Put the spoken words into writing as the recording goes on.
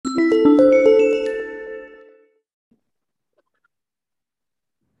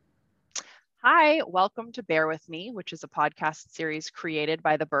Hi, welcome to Bear With Me, which is a podcast series created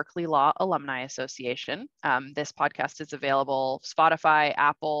by the Berkeley Law Alumni Association. This podcast is available Spotify,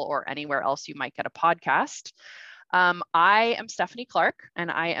 Apple, or anywhere else you might get a podcast. I am Stephanie Clark, and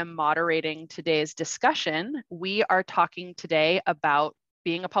I am moderating today's discussion. We are talking today about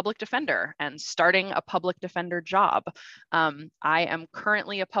being a public defender and starting a public defender job. I am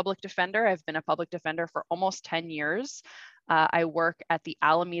currently a public defender. I've been a public defender for almost 10 years. I work at the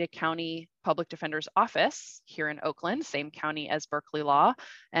Alameda County Public Defender's Office here in Oakland, same county as Berkeley Law.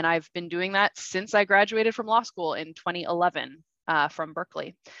 And I've been doing that since I graduated from law school in 2011 from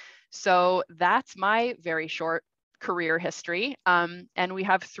Berkeley. So that's my very short career history. And we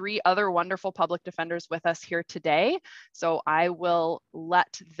have three other wonderful public defenders with us here today. So I will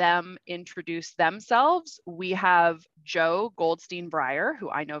let them introduce themselves. We have Joe Goldstein Breyer, who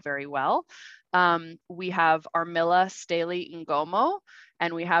I know very well. We have Armilla Staley Ngomo,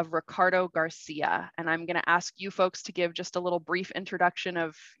 and we have Ricardo Garcia. And I'm going to ask you folks to give just a little brief introduction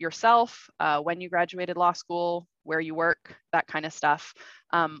of yourself, when you graduated law school, where you work, that kind of stuff.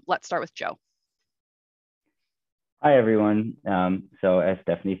 Let's start with Joe. Hi, everyone. So as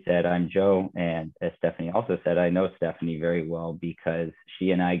Stephanie said, I'm Joe. And as Stephanie also said, I know Stephanie very well because she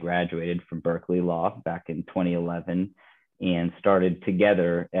and I graduated from Berkeley Law back in 2011 and started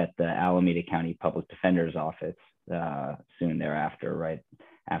together at the Alameda County Public Defender's Office soon thereafter, right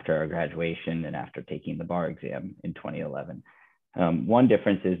after our graduation and after taking the bar exam in 2011. One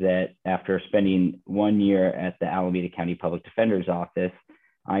difference is that after spending 1 year at the Alameda County Public Defender's Office,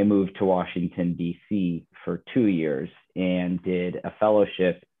 I moved to Washington, D.C. for 2 years and did a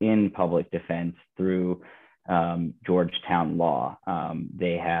fellowship in public defense through Georgetown Law.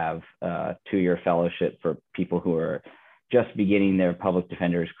 They have a 2-year fellowship for people who are just beginning their public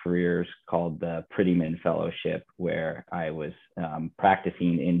defenders careers called the Prettyman Fellowship, where I was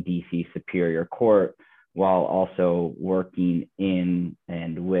practicing in DC Superior Court while also working in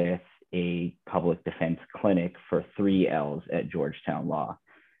and with a public defense clinic for 3 Ls at Georgetown Law.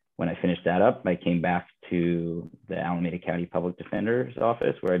 When I finished that up, I came back to the Alameda County Public Defender's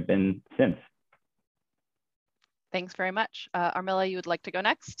Office, where I've been since. Thanks very much. Armilla, you would like to go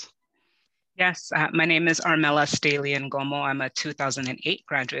next? Yes, my name is Armilla Staley Ngomo. I'm a 2008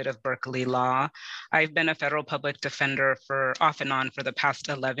 graduate of Berkeley Law. I've been a federal public defender for off and on for the past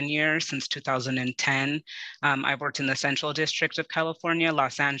 11 years, since 2010. I've worked in the Central District of California,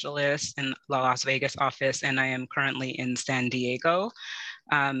 Los Angeles, and the Las Vegas office, and I am currently in San Diego.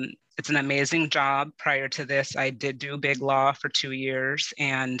 It's an amazing job. Prior to this, I did do big law for 2 years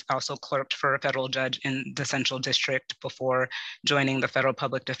and also clerked for a federal judge in the Central District before joining the Federal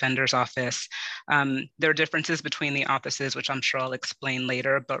Public Defender's Office. There are differences between the offices, which I'm sure I'll explain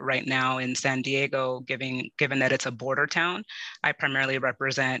later, but right now in San Diego, given that it's a border town, I primarily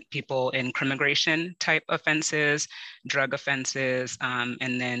represent people in crimmigration type offenses, drug offenses,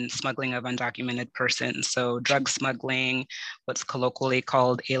 and then smuggling of undocumented persons. So drug smuggling, what's colloquially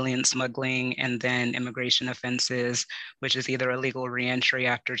called alien smuggling, and then immigration offenses, which is either illegal reentry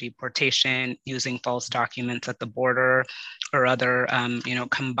after deportation, using false documents at the border, or other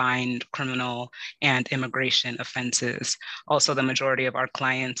combined criminal and immigration offenses. Also, the majority of our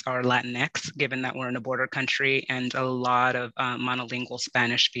clients are Latinx, given that we're in a border country, and a lot of monolingual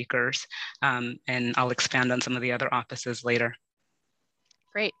Spanish speakers. And I'll expand on some of the other offices later.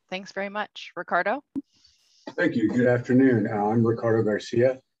 Great, thanks very much. Ricardo? Thank you. Good afternoon. I'm Ricardo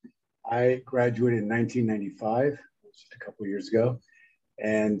Garcia. I graduated in 1995, just a couple of years ago,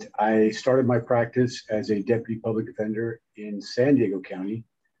 and I started my practice as a deputy public defender in San Diego County,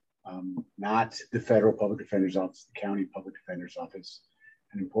 not the Federal Public Defender's Office, the County Public Defender's Office,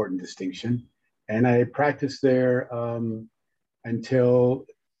 an important distinction. And I practiced there until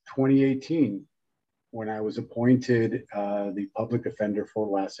 2018, when I was appointed the public defender for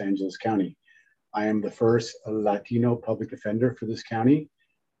Los Angeles County. I am the first Latino public defender for this county.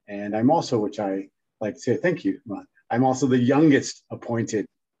 And I'm also, which I like to say, thank you. I'm also the youngest appointed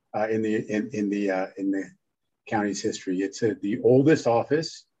in the county's history. It's the oldest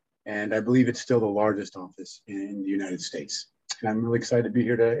office, and I believe it's still the largest office in the United States. And I'm really excited to be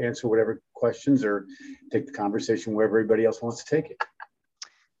here to answer whatever questions or take the conversation wherever everybody else wants to take it.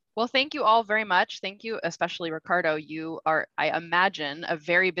 Well, thank you all very much. Thank you, especially Ricardo. You are, I imagine, a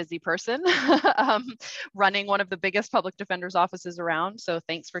very busy person running one of the biggest public defender's offices around. So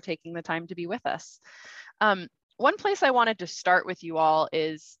thanks for taking the time to be with us. One place I wanted to start with you all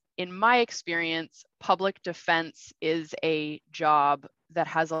is, in my experience, public defense is a job that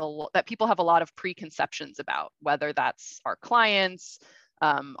has that people have a lot of preconceptions about, whether that's our clients,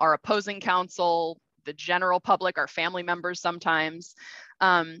 our opposing counsel, the general public, our family members sometimes.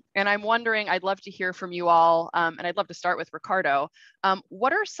 And I'm wondering, I'd love to hear from you all, and I'd love to start with Ricardo.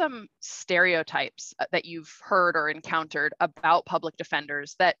 What are some stereotypes that you've heard or encountered about public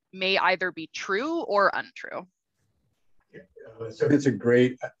defenders that may either be true or untrue? So that's a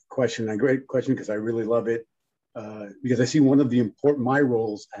great question because I really love it. Because I see one of the my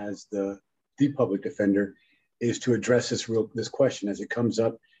roles as the public defender is to address this question as it comes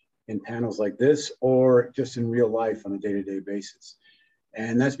up in panels like this or just in real life on a day-to-day basis.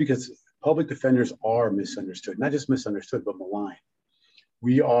 And that's because public defenders are misunderstood, not just misunderstood, but maligned.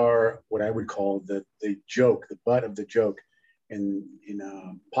 We are what I would call the joke, the butt of the joke in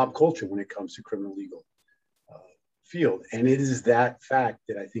pop culture when it comes to criminal legal field. And it is that fact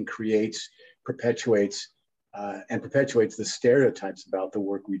that I think perpetuates the stereotypes about the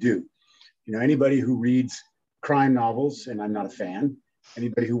work we do. You know, anybody who reads crime novels, and I'm not a fan,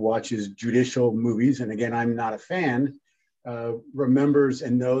 anybody who watches judicial movies, and again, I'm not a fan, remembers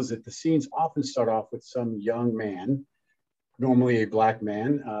and knows that the scenes often start off with some young man, normally a Black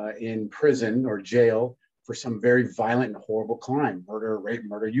man, in prison or jail for some very violent and horrible crime, murder, rape,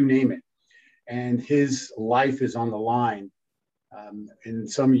 you name it. And his life is on the line. And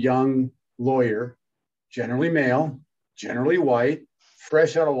some young lawyer, generally male, generally white,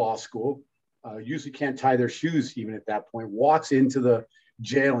 fresh out of law school, usually can't tie their shoes even at that point, walks into the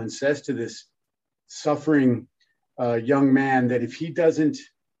jail and says to this suffering young man that if he doesn't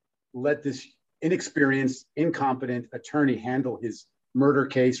let this inexperienced, incompetent attorney handle his murder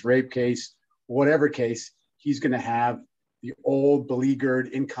case, rape case, whatever case, he's going to have the old, beleaguered,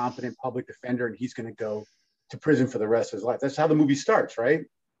 incompetent public defender, and he's going to go to prison for the rest of his life. That's how the movie starts, right?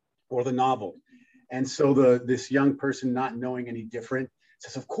 Or the novel. And so this young person, not knowing any different,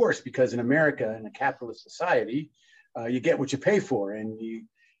 says, of course, because in America, in a capitalist society, you get what you pay for. And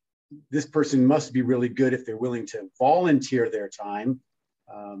this person must be really good if they're willing to volunteer their time,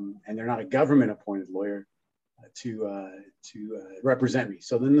 and they're not a government-appointed lawyer to represent me.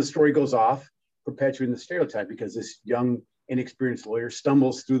 So then the story goes off, perpetuating the stereotype, because this young, inexperienced lawyer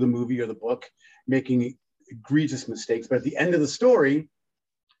stumbles through the movie or the book, making egregious mistakes. But at the end of the story,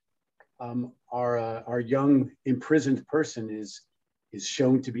 our young imprisoned person is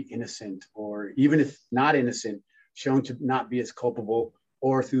shown to be innocent, or even if not innocent, shown to not be as culpable,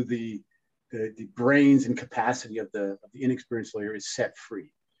 or through the brains and capacity of the inexperienced lawyer is set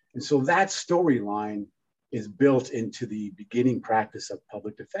free. And so that storyline is built into the beginning practice of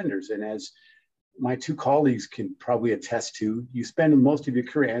public defenders. And as my two colleagues can probably attest to, you spend most of your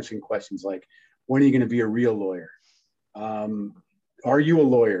career answering questions like, when are you going to be a real lawyer? Are you a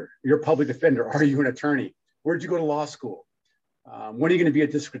lawyer? You're a public defender. Are you an attorney? Where'd you go to law school? When are you going to be a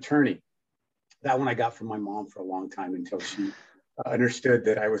district attorney? That one I got from my mom for a long time until she understood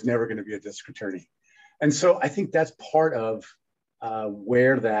that I was never going to be a district attorney. And so I think that's part of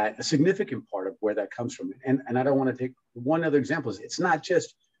a significant part of where that comes from. And I don't want to take one other example. It's not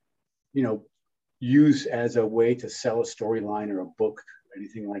just, used as a way to sell a storyline or a book or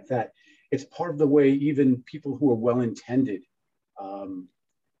anything like that. It's part of the way even people who are well-intended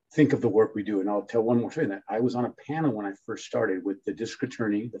think of the work we do. And I'll tell one more thing, that I was on a panel when I first started with the district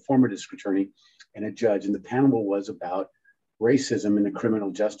attorney, the former district attorney, and a judge. And the panel was about racism in the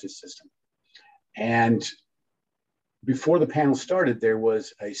criminal justice system. And before the panel started, there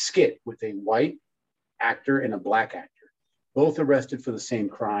was a skit with a white actor and a Black actor, both arrested for the same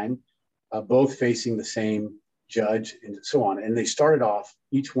crime, both facing the same judge and so on. And they started off,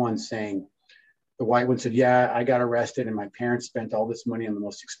 each one saying, the white one said, yeah, I got arrested and my parents spent all this money on the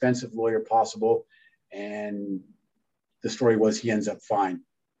most expensive lawyer possible. And the story was he ends up fine.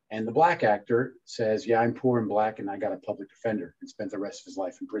 And the Black actor says, yeah, I'm poor and Black and I got a public defender and spent the rest of his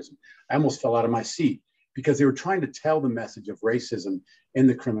life in prison. I almost fell out of my seat because they were trying to tell the message of racism in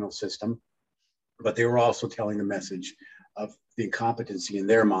the criminal system, but they were also telling the message of the incompetency in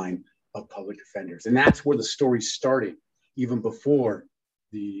their mind of public defenders. And that's where the story started, even before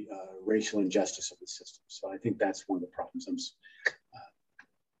the racial injustice of the system. So I think that's one of the problems.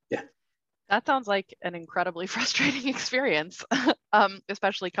 That sounds like an incredibly frustrating experience,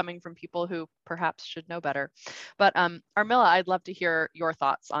 especially coming from people who perhaps should know better. But Armilla, I'd love to hear your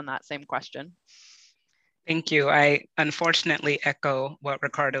thoughts on that same question. Thank you. I unfortunately echo what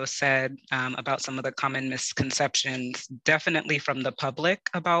Ricardo said about some of the common misconceptions, definitely from the public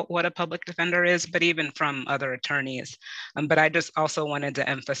about what a public defender is, but even from other attorneys. But I just also wanted to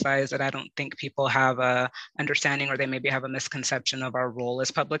emphasize that I don't think people have a understanding, or they maybe have a misconception of our role as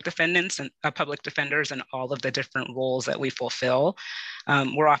public defenders and all of the different roles that we fulfill.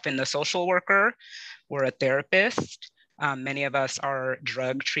 We're often the social worker, we're a therapist, Many of us are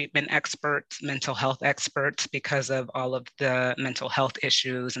drug treatment experts, mental health experts, because of all of the mental health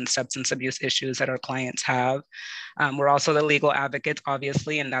issues and substance abuse issues that our clients have. We're also the legal advocates,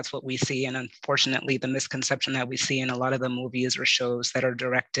 obviously, and that's what we see. And unfortunately, the misconception that we see in a lot of the movies or shows that are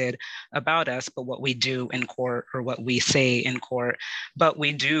directed about us, but what we do in court or what we say in court. But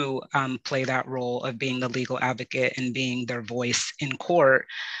we do play that role of being the legal advocate and being their voice in court.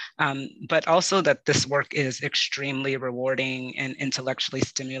 But also that this work is extremely rewarding and intellectually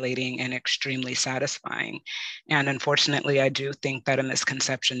stimulating and extremely satisfying. And unfortunately, I do think that a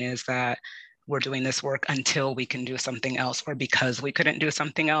misconception is that we're doing this work until we can do something else, or because we couldn't do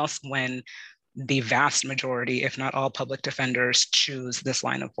something else, when the vast majority, if not all, public defenders choose this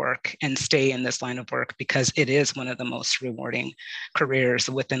line of work and stay in this line of work because it is one of the most rewarding careers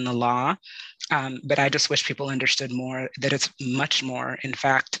within the law. But I just wish people understood more that it's much more. In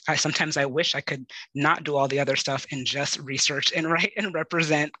fact, sometimes I wish I could not do all the other stuff and just research and write and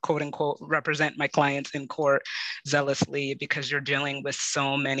represent, quote unquote, represent my clients in court zealously, because you're dealing with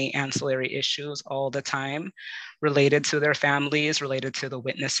so many ancillary issues all the time related to their families, related to the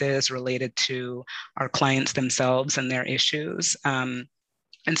witnesses, related to our clients themselves and their issues.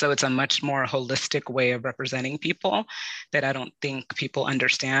 And so it's a much more holistic way of representing people that I don't think people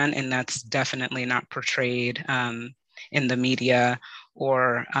understand. And that's definitely not portrayed in the media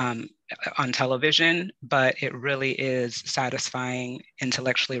or on television, but it really is satisfying,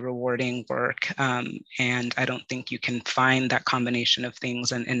 intellectually rewarding work. And I don't think you can find that combination of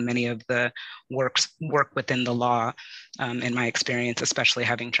things in many of the work within the law, in my experience, especially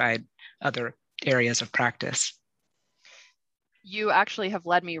having tried other areas of practice. You actually have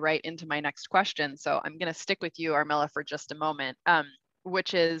led me right into my next question. So I'm going to stick with you, Armella, for just a moment,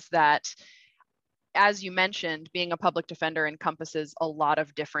 which is that, as you mentioned, being a public defender encompasses a lot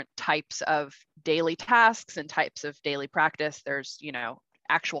of different types of daily tasks and types of daily practice. There's,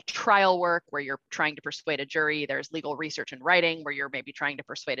 actual trial work where you're trying to persuade a jury. There's legal research and writing where you're maybe trying to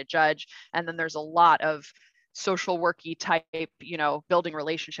persuade a judge. And then there's a lot of social worky type, building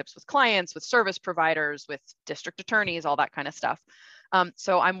relationships with clients, with service providers, with district attorneys, all that kind of stuff.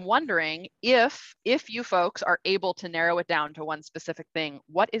 So I'm wondering if you folks are able to narrow it down to one specific thing,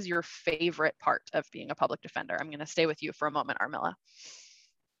 what is your favorite part of being a public defender? I'm going to stay with you for a moment, Armella.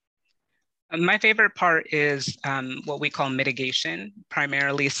 My favorite part is what we call mitigation,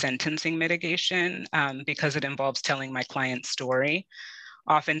 primarily sentencing mitigation, because it involves telling my client's story.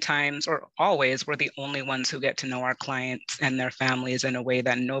 Oftentimes, or always, we're the only ones who get to know our clients and their families in a way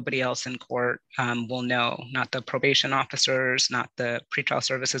that nobody else in court will know. Not the probation officers, not the pretrial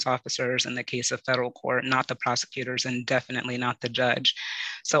services officers in the case of federal court, not the prosecutors, and definitely not the judge.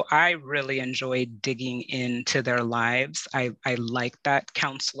 So I really enjoy digging into their lives. I like that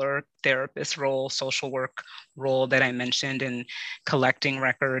counselor, therapist role, social work role that I mentioned, in collecting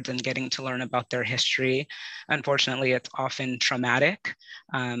records and getting to learn about their history. Unfortunately, it's often traumatic,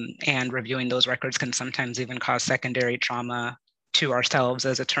 and reviewing those records can sometimes even cause secondary trauma to ourselves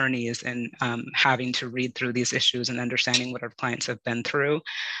as attorneys, and having to read through these issues and understanding what our clients have been through.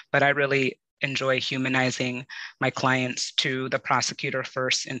 But I really enjoy humanizing my clients to the prosecutor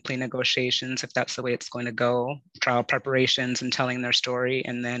first in plea negotiations, if that's the way it's going to go, trial preparations and telling their story,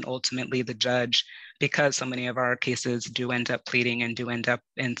 and then ultimately the judge, because so many of our cases do end up pleading and do end up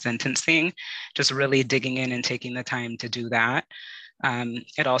in sentencing, just really digging in and taking the time to do that.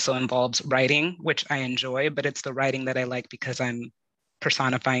 It also involves writing, which I enjoy, but it's the writing that I like because I'm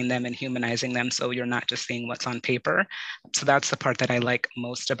personifying them and humanizing them, so you're not just seeing what's on paper. So that's the part that I like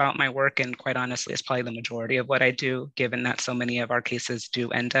most about my work, and quite honestly, it's probably the majority of what I do, given that so many of our cases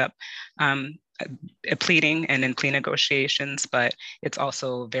do end up pleading and in plea negotiations. But it's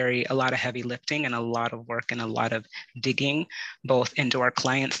also a lot of heavy lifting and a lot of work and a lot of digging both into our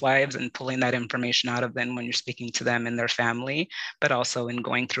clients' lives and pulling that information out of them when you're speaking to them and their family, but also in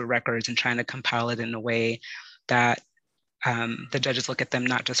going through records and trying to compile it in a way that the judges look at them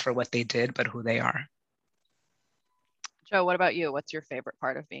not just for what they did, but who they are. Joe, what about you? What's your favorite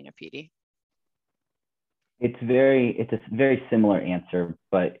part of being a PD? It's a very similar answer,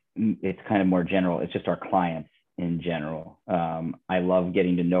 but it's kind of more general. It's just our clients in general. I love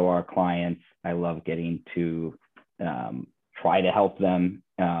getting to know our clients. I love getting to try to help them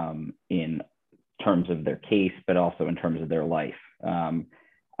in terms of their case, but also in terms of their life.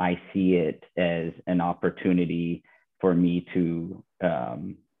 I see it as an opportunity for me to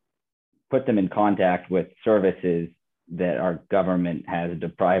put them in contact with services that our government has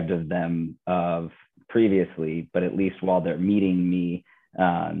deprived of them of previously, but at least while they're meeting me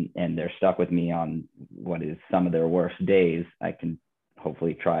and they're stuck with me on what is some of their worst days, I can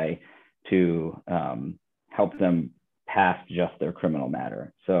hopefully try to help them past just their criminal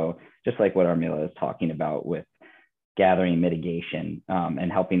matter. So just like what Armila is talking about with gathering mitigation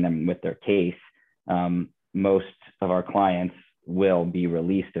and helping them with their case, most of our clients will be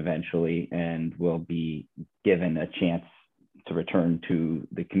released eventually and will be given a chance to return to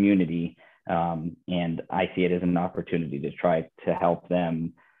the community. And I see it as an opportunity to try to help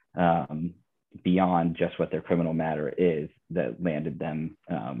them beyond just what their criminal matter is that landed them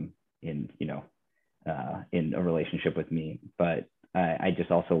in a relationship with me. But I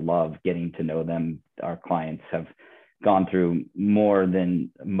just also love getting to know them. Our clients have gone through more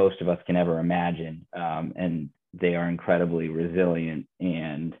than most of us can ever imagine. And they are incredibly resilient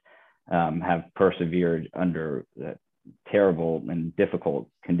and have persevered under terrible and difficult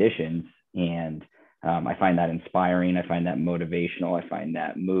conditions. And I find that inspiring. I find that motivational. I find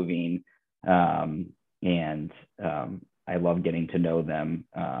that moving. And I love getting to know them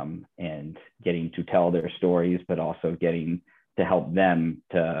and getting to tell their stories, but also getting to help them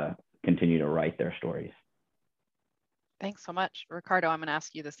to continue to write their stories. Thanks so much. Ricardo, I'm going to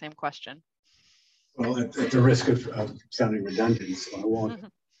ask you the same question. Well, at the risk of sounding redundant, so I won't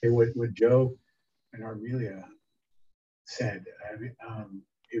say what Joe and Armelia said.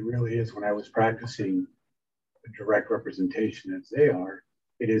 It really is, when I was practicing direct representation as they are,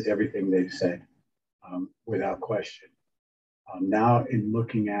 it is everything they've said, without question. Now, in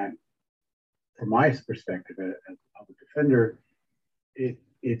looking at, from my perspective as a public defender,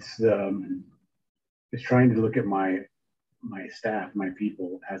 it's trying to look at my staff, my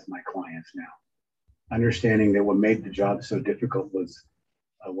people, as my clients now. Understanding that what made the job so difficult was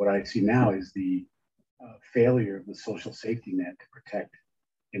what I see now is the failure of the social safety net to protect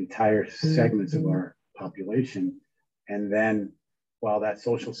entire segments of our population. And then while that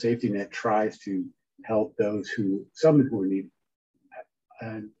social safety net tries to help those some who are in need,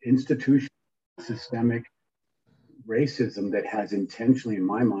 institutional systemic racism that has intentionally, in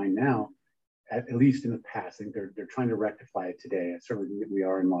my mind now, at least in the past, I think they're trying to rectify it today. Certainly we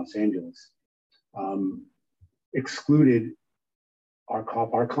are in Los Angeles. Excluded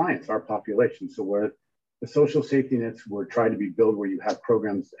our clients, our population. So where the social safety nets were trying to be built, where you have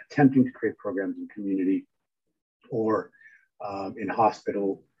programs, attempting to create programs in community or in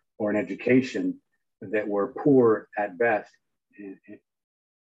hospital or in education that were poor at best,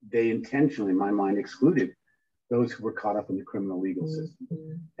 they intentionally, in my mind, excluded those who were caught up in the criminal legal system.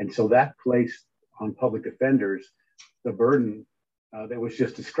 And so that placed on public defenders the burden that was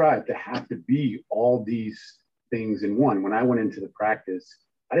just described, to have to be all these things in one. When I went into the practice,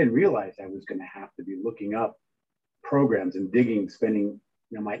 I didn't realize I was going to have to be looking up programs and spending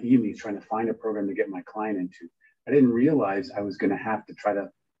my evenings trying to find a program to get my client into. I didn't realize I was going to have to try to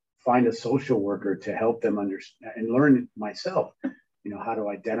find a social worker to help them understand and learn myself, how to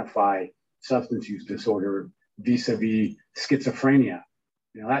identify substance use disorder vis-a-vis schizophrenia.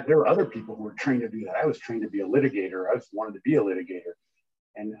 There were other people who were trained to do that. I was trained to be a litigator. I wanted to be a litigator.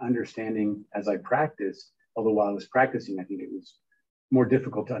 And understanding as I practiced, although while I was practicing, I think it was more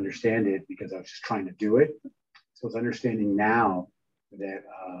difficult to understand it because I was just trying to do it. So it's understanding now that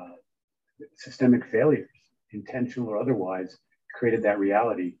systemic failures, intentional or otherwise, created that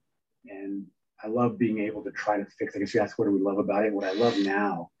reality. And I love being able to try to fix. I guess you asked, what do we love about it? What I love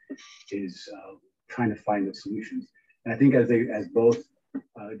now is trying to find the solutions. And I think as both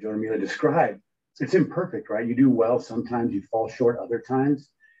Joe and Armelia described, it's imperfect, right? You do well. Sometimes you fall short. Other times,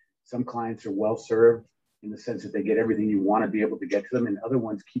 some clients are well served in the sense that they get everything you want to be able to get to them, and other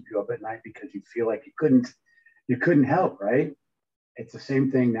ones keep you up at night because you feel like you couldn't help, right? It's the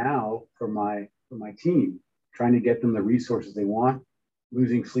same thing now for my team, trying to get them the resources they want,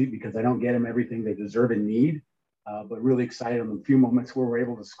 losing sleep because I don't get them everything they deserve and need, but really excited on the few moments where we're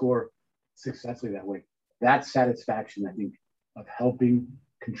able to score successfully that way. That satisfaction, I think, of helping,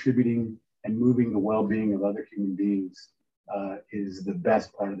 contributing, and moving the well-being of other human beings is the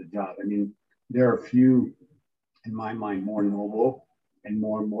best part of the job. I mean, there are few, in my mind, more noble and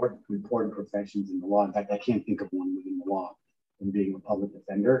more important professions in the law. In fact, I can't think of one within the law than being a public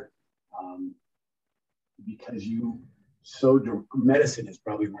defender, because medicine is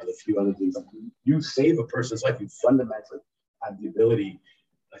probably one of the few other things. You save a person's life, you fundamentally have the ability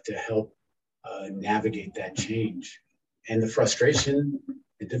to help navigate that change. And the frustration,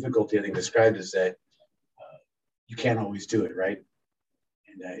 the difficulty I think described is that you can't always do it, right?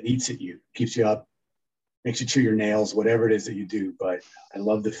 And it eats at you, keeps you up, makes you chew your nails, whatever it is that you do. But I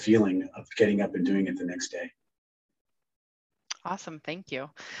love the feeling of getting up and doing it the next day. Awesome, thank you.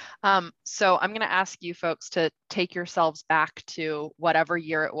 So I'm going to ask you folks to take yourselves back to whatever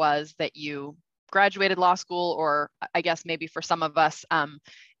year it was that you graduated law school, or I guess maybe for some of us,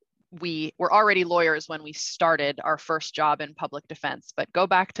 we were already lawyers when we started our first job in public defense, but go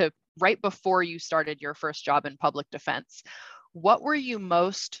back to right before you started your first job in public defense. What were you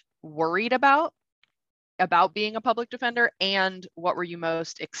most worried about being a public defender, and what were you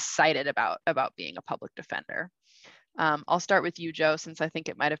most excited about being a public defender? I'll start with you, Joe, since I think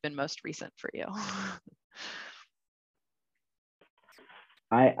it might have been most recent for you.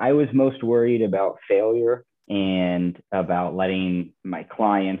 I was most worried about failure and about letting my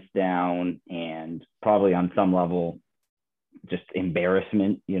clients down, and probably on some level, just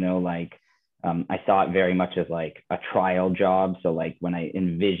embarrassment, like I saw it very much as like a trial job. So like when I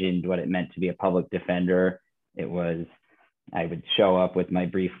envisioned what it meant to be a public defender, it was, I would show up with my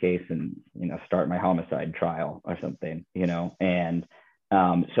briefcase and, start my homicide trial or something, and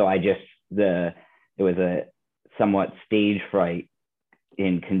so it was a somewhat stage fright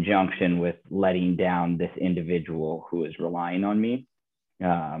in conjunction with letting down this individual who is relying on me.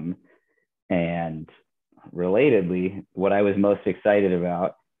 And relatedly, what I was most excited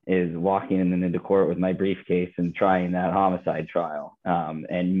about is walking into court with my briefcase and trying that homicide trial,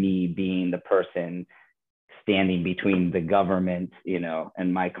 and me being the person standing between the government,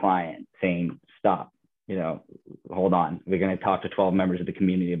 and my client, saying, stop, hold on. We're going to talk to 12 members of the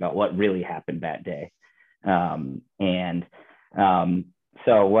community about what really happened that day.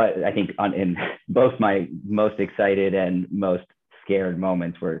 So what I think in both my most excited and most scared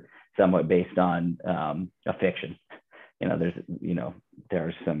moments were somewhat based on a fiction.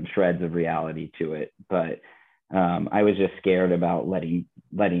 There's some shreds of reality to it, but I was just scared about letting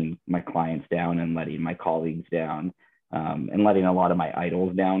my clients down and letting my colleagues down, and letting a lot of my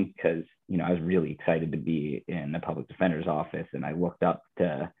idols down, because I was really excited to be in the public defender's office, and I looked up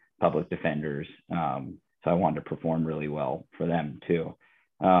to public defenders, so I wanted to perform really well for them too.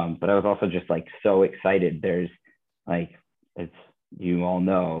 But I was also just like so excited. There's like, you all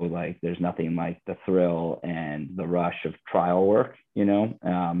know, like there's nothing like the thrill and the rush of trial work,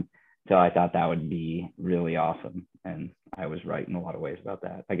 so I thought that would be really awesome. And I was right in a lot of ways about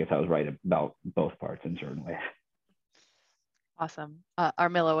that. I guess I was right about both parts in certain ways. Awesome.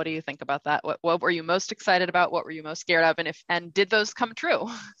 Armilla, what do you think about that? What were you most excited about? What were you most scared of? And did those come true,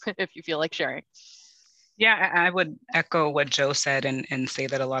 if you feel like sharing? Yeah, I would echo what Joe said and say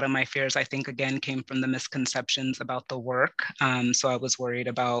that a lot of my fears, I think, again, came from the misconceptions about the work. So I was worried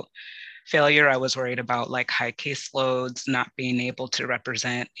about failure. I was worried about like high caseloads, not being able to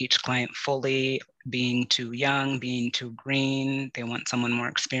represent each client fully, being too young, being too green. They want someone more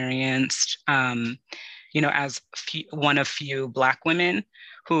experienced. As one of few Black women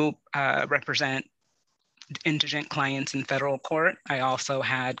who represent indigent clients in federal court, I also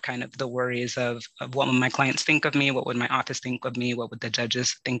had kind of the worries of what would my clients think of me, what would my office think of me, what would the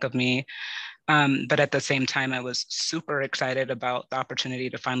judges think of me. But at the same time, I was super excited about the opportunity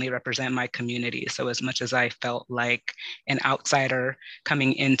to finally represent my community. So as much as I felt like an outsider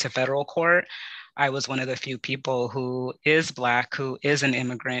coming into federal court, I was one of the few people who is Black, who is an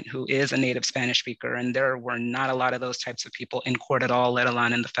immigrant, who is a native Spanish speaker. And there were not a lot of those types of people in court at all, let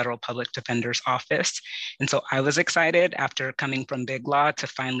alone in the federal public defender's office. And so I was excited after coming from big law to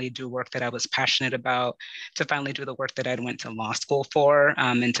finally do work that I was passionate about, to finally do the work that I'd went to law school for,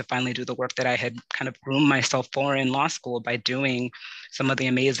 and to finally do the work that I had kind of groomed myself for in law school by doing some of the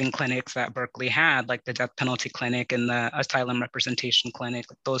amazing clinics that Berkeley had, like the death penalty clinic and the asylum representation clinic.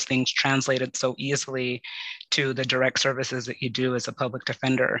 Those things translated so easily to the direct services that you do as a public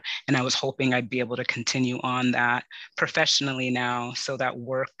defender. And I was hoping I'd be able to continue on that professionally now, so that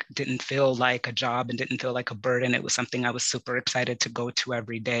work didn't feel like a job and didn't feel like a burden. It was something I was super excited to go to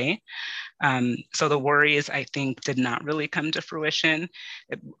every day. So the worries, I think, did not really come to fruition.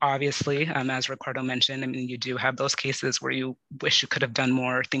 Obviously, as Ricardo mentioned, I mean, you do have those cases where you wish you could have done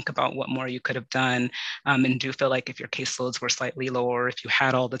more, think about what more you could have done, and do feel like if your caseloads were slightly lower, if you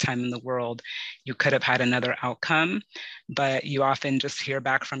had all the time in the world, you could have had another outcome. But you often just hear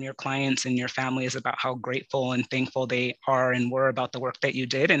back from your clients and your families about how grateful and thankful they are and were about the work that you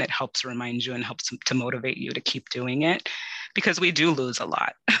did. And it helps remind you and helps to motivate you to keep doing it, because we do lose a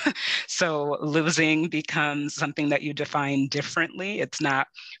lot. So losing becomes something that you define differently. It's not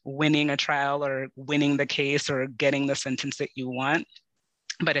winning a trial or winning the case or getting the sentence that you want.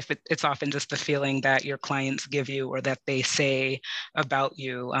 But if it's often just the feeling that your clients give you or that they say about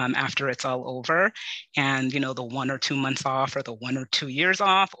you after it's all over, and the 1 or 2 months off, or the 1 or 2 years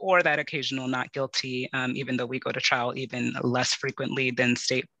off, or that occasional not guilty, even though we go to trial even less frequently than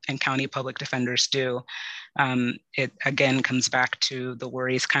state and county public defenders do. It again comes back to the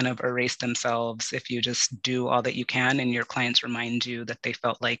worries kind of erase themselves if you just do all that you can and your clients remind you that they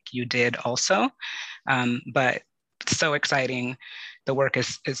felt like you did also. But so exciting the work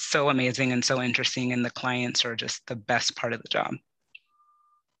is so amazing and so interesting, and the clients are just the best part of the job.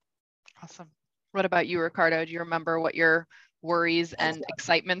 Awesome. What about you, Ricardo? Do you remember what your worries and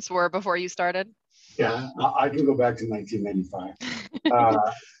excitements were before you started? Yeah, I can go back to 1995.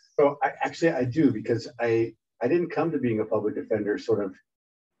 So I do, because I didn't come to being a public defender sort of,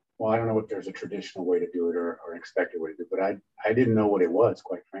 well, I don't know if there's a traditional way to do it or an expected way to do it, but I didn't know what it was,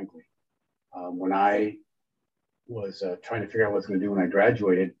 quite frankly. When I was trying to figure out what I was going to do when I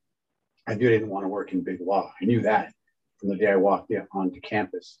graduated, I knew I didn't want to work in big law. I knew that from the day I walked onto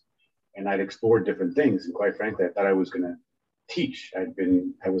campus, and I'd explored different things. And quite frankly, I thought I was going to teach.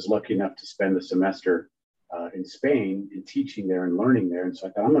 I was lucky enough to spend the semester in Spain and teaching there and learning there. And so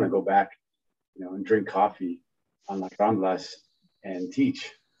I thought, I'm going to go back, and drink coffee on La Ramblas and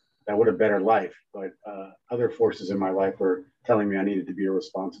teach. That would have better life. But other forces in my life were telling me I needed to be a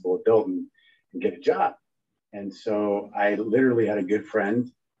responsible adult and get a job. And so I literally had a good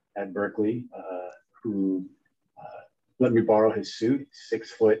friend at Berkeley who let me borrow his suit,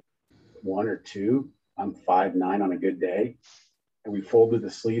 6'1" or 2. I'm 5'9" on a good day. And we folded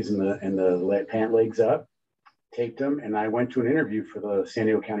the sleeves and the pant legs up, taped them, and I went to an interview for the San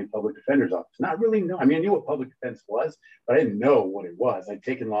Diego County Public Defender's Office. Not really know. I mean, I knew what public defense was, but I didn't know what it was. I'd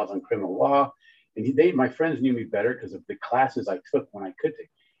taken laws on criminal law, and my friends knew me better because of the classes I took when I could take.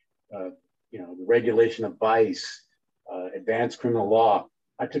 The regulation of vice, advanced criminal law.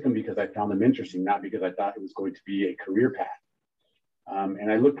 I took them because I found them interesting, not because I thought it was going to be a career path.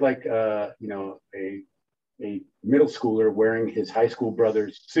 And I looked like, a middle schooler wearing his high school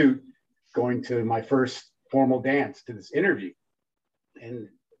brother's suit, going to my first formal dance to this interview. And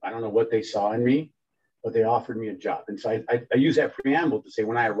I don't know what they saw in me, but they offered me a job. And so I use that preamble to say,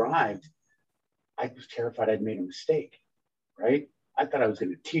 when I arrived, I was terrified I'd made a mistake, right? I thought I was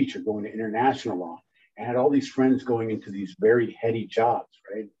going to teach or go into international law, and had all these friends going into these very heady jobs,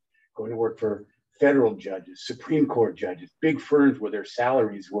 right? Going to work for federal judges, Supreme Court judges, big firms where their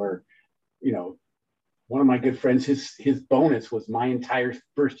salaries were, one of my good friends, his bonus was my entire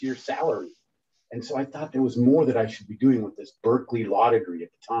first year salary. And so I thought there was more that I should be doing with this Berkeley law degree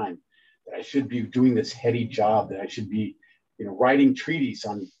at the time, that I should be doing this heady job, that I should be, writing treaties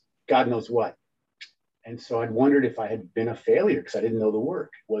on God knows what. And so I'd wondered if I had been a failure because I didn't know the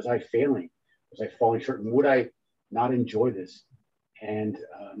work. Was I failing? Was I falling short? And would I not enjoy this? And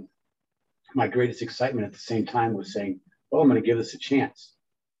my greatest excitement at the same time was saying, well, I'm going to give this a chance.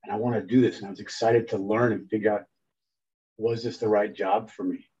 And I want to do this. And I was excited to learn and figure out, was this the right job for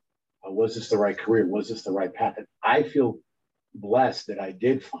me? Was this the right career? Was this the right path? And I feel blessed that I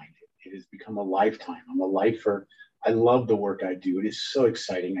did find it. It has become a lifetime. I'm a lifer. I love the work I do. It is so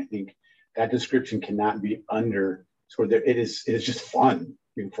exciting. I think that description cannot be underscored. It is just fun.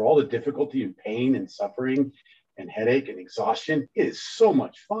 I mean, for all the difficulty and pain and suffering and headache and exhaustion, it is so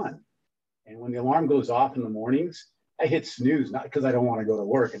much fun. And when the alarm goes off in the mornings, I hit snooze, not because I don't want to go to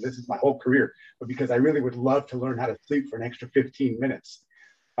work, and this is my whole career, but because I really would love to learn how to sleep for an extra 15 minutes.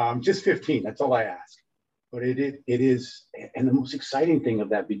 Just 15, that's all I ask. But it is, and the most exciting thing of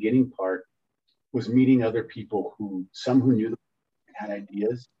that beginning part was meeting other people some who knew and had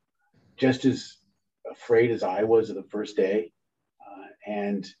ideas, just as afraid as I was of the first day,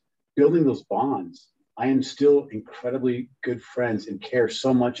 and building those bonds. I am still incredibly good friends and care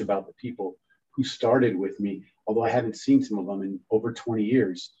so much about the people who started with me, although I haven't seen some of them in over 20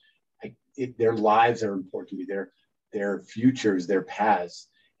 years. Their lives are important to me, their futures, their paths.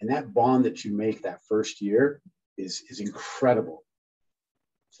 And that bond that you make that first year is incredible.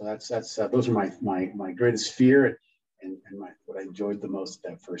 So those are my greatest fear and what I enjoyed the most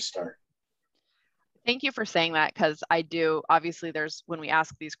at that first start. Thank you for saying that, because I do, obviously when we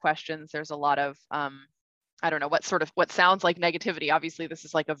ask these questions, there's a lot of, I don't know, what sounds like negativity. Obviously, this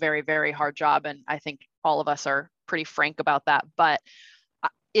is like a very, very hard job. And I think all of us are pretty frank about that. But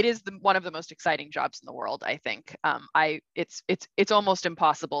it is one of the most exciting jobs in the world, I think. It's almost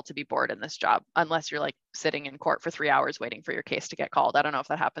impossible to be bored in this job unless you're like sitting in court for 3 hours waiting for your case to get called. I don't know if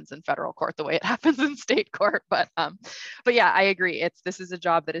that happens in federal court the way it happens in state court, but yeah, I agree. This is a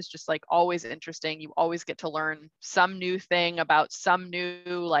job that is just like always interesting. You always get to learn some new thing about some new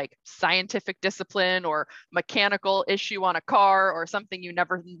like scientific discipline or mechanical issue on a car or something you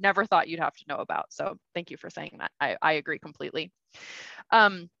never thought you'd have to know about. So thank you for saying that. I agree completely.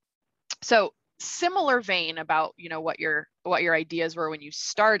 So similar vein about, what your ideas were when you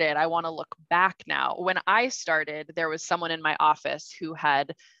started, I want to look back now. When I started, there was someone in my office who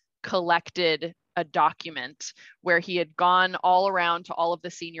had collected a document where he had gone all around to all of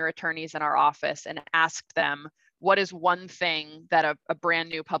the senior attorneys in our office and asked them what is one thing that a brand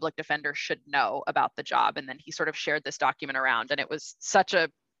new public defender should know about the job? And then he sort of shared this document around, and it was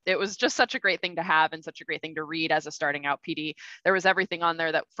just such a great thing to have and such a great thing to read as a starting out PD. There was everything on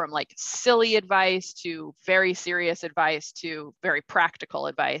there, that from like silly advice to very serious advice to very practical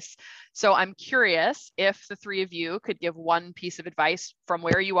advice. So I'm curious if the three of you could give one piece of advice from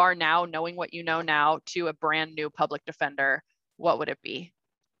where you are now, knowing what you know now, to a brand new public defender. What would it be?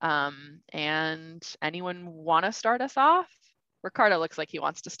 And anyone want to start us off? Ricardo looks like he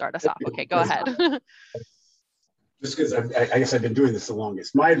wants to start us off. Okay, go ahead. Just because I guess I've been doing this the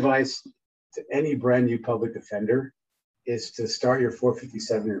longest. My advice to any brand new public defender is to start your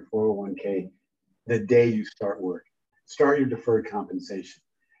 457 or 401k the day you start work. Start your deferred compensation.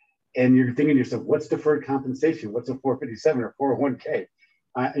 And you're thinking to yourself, what's deferred compensation? What's a 457 or 401k?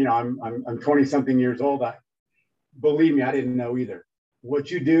 I'm 20 something years old. Believe me, I didn't know either.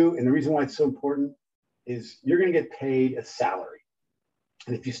 What you do, and the reason why it's so important, is you're going to get paid a salary.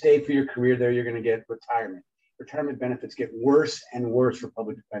 And if you stay for your career there, you're going to get retirement. Retirement benefits get worse and worse for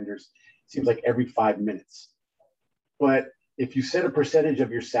public defenders. It seems like every 5 minutes. But if you set a percentage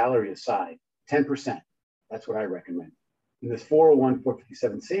of your salary aside, 10%, that's what I recommend. In this 401,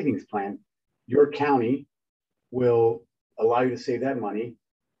 457 savings plan, your county will allow you to save that money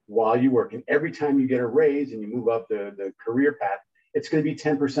while you work. And every time you get a raise and you move up the career path, it's going to be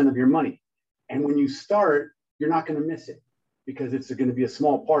 10% of your money. And when you start, you're not going to miss it, because it's going to be a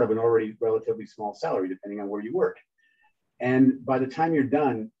small part of an already relatively small salary, depending on where you work. And by the time you're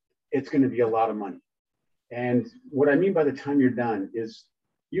done, it's going to be a lot of money. And what I mean by the time you're done is,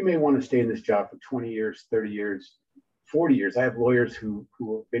 you may want to stay in this job for 20 years, 30 years, 40 years. I have lawyers who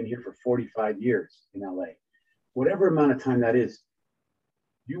have been here for 45 years in LA. Whatever amount of time that is,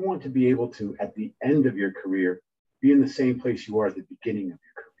 you want to be able to, at the end of your career, be in the same place you are at the beginning of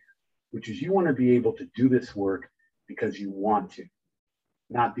your career, which is, you want to be able to do this work because you want to,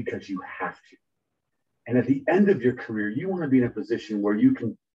 not because you have to. And at the end of your career, you want to be in a position where you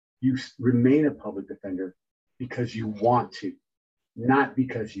remain a public defender because you want to, not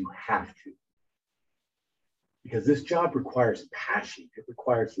because you have to. Because this job requires passion. It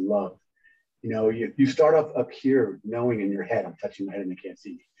requires love. You start off up here knowing in your head, I'm touching my head and they can't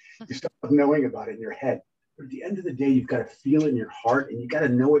see me. You start off knowing about it in your head. But at the end of the day, you've got to feel it in your heart, and you got to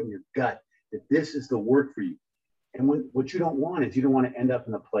know it in your gut that this is the work for you. And what you don't want is, you don't want to end up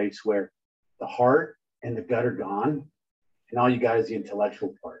in a place where the heart and the gut are gone, and all you got is the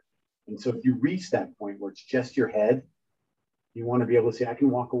intellectual part. And so if you reach that point where it's just your head, you want to be able to say, I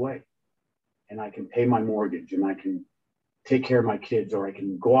can walk away, and I can pay my mortgage, and I can take care of my kids, or I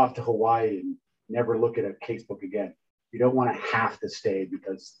can go off to Hawaii and never look at a casebook again. You don't want to have to stay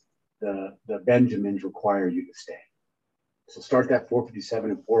because the Benjamins require you to stay. So start that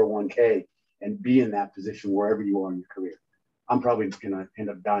 457 and 401k and be in that position wherever you are in your career. I'm probably going to end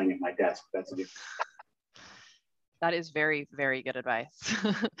up dying at my desk. That's a different. That is very, very good advice.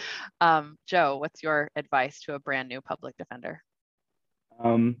 Joe, what's your advice to a brand new public defender?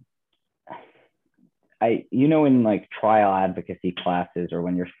 In like trial advocacy classes, or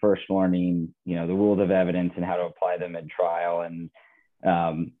when you're first learning, the rules of evidence and how to apply them in trial, and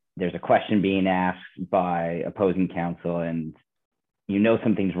there's a question being asked by opposing counsel, and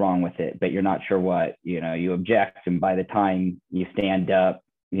something's wrong with it, but you're not sure what, you object, and by the time you stand up,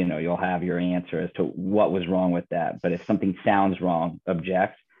 you'll have your answer as to what was wrong with that. But if something sounds wrong,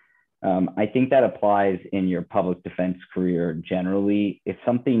 object. I think that applies in your public defense career generally. If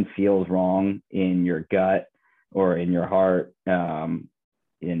something feels wrong in your gut or in your heart,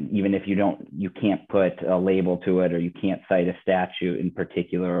 and even if you can't put a label to it, or you can't cite a statute in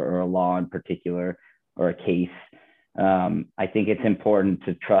particular, or a law in particular, or a case, I think it's important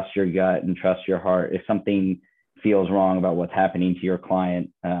to trust your gut and trust your heart. If something feels wrong about what's happening to your client,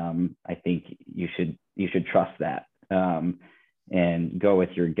 I think you should trust that, and go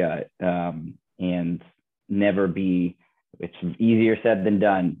with your gut, and never be. It's easier said than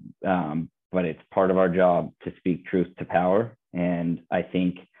done, but it's part of our job to speak truth to power. And I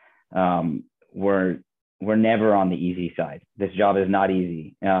think we're never on the easy side. This job is not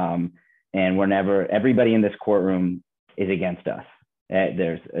easy, and everybody in this courtroom is against us.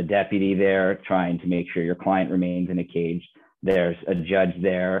 There's a deputy there trying to make sure your client remains in a cage. There's a judge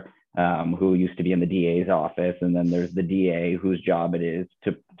there who used to be in the DA's office, and then there's the DA whose job it is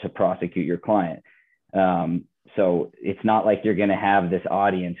to prosecute your client. So it's not like you're going to have this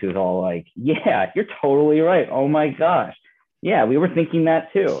audience who's all like, yeah, you're totally right. Oh my gosh. Yeah, we were thinking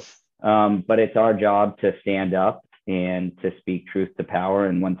that too. But it's our job to stand up and to speak truth to power.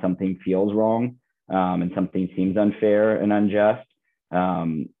 And when something feels wrong, and something seems unfair and unjust,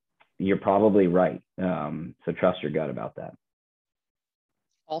 you're probably right. So trust your gut about that.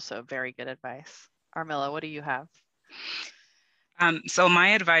 Also very good advice. Armilla, what do you have? So my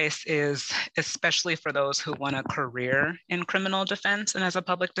advice is, especially for those who want a career in criminal defense and as a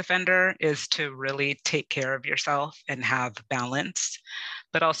public defender, is to really take care of yourself and have balance.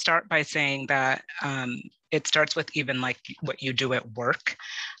 But I'll start by saying that it starts with even like what you do at work.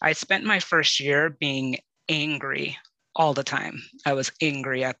 I spent my first year being angry all the time. I was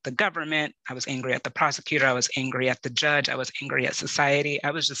angry at the government. I was angry at the prosecutor. I was angry at the judge. I was angry at society. I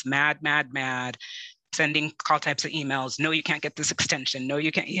was just mad, sending all types of emails. No, you can't get this extension. No,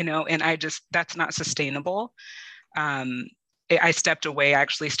 you can't, and that's not sustainable. I stepped away. I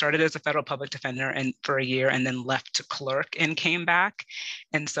actually started as a federal public defender and for a year, and then left to clerk and came back.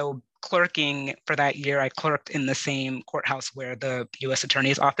 And so clerking for that year, I clerked in the same courthouse where the U.S.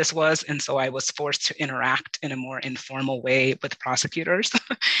 Attorney's office was. And so I was forced to interact in a more informal way with prosecutors.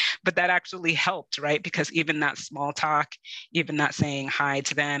 But that actually helped, right? Because even that small talk, even that saying hi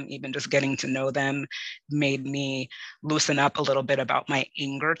to them, even just getting to know them made me loosen up a little bit about my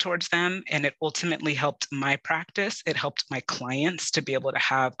anger towards them. And it ultimately helped my practice. It helped my clients to be able to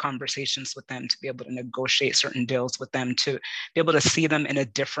have conversations with them, to be able to negotiate certain deals with them, to be able to see them in a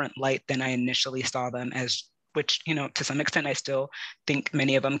different light than I initially saw them as, which, to some extent, I still think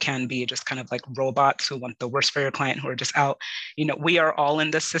many of them can be just kind of like robots who want the worst for your client, who are just out. We are all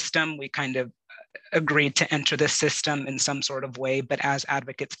in this system. We kind of agreed to enter this system in some sort of way, but as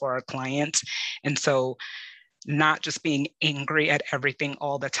advocates for our clients. And so not just being angry at everything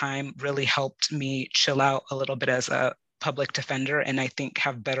all the time really helped me chill out a little bit as a public defender, and I think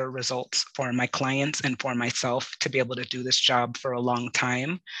have better results for my clients and for myself to be able to do this job for a long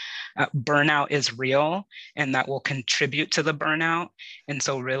time. Burnout is real, and that will contribute to the burnout. And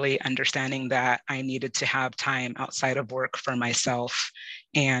so really understanding that I needed to have time outside of work for myself,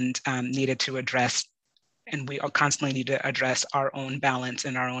 and needed to address, and we constantly need to address our own balance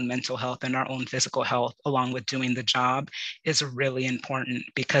and our own mental health and our own physical health along with doing the job, is really important,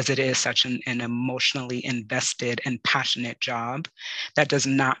 because it is such an emotionally invested and passionate job. That does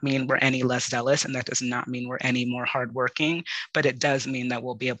not mean we're any less zealous, and that does not mean we're any more hardworking, but it does mean that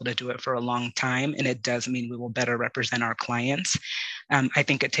we'll be able to do it for a long time, and it does mean we will better represent our clients. I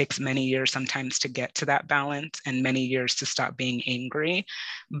think it takes many years sometimes to get to that balance, and many years to stop being angry.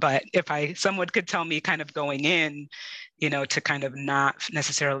 But if someone could tell me kind of going in, to kind of not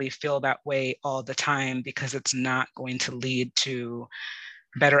necessarily feel that way all the time, because it's not going to lead to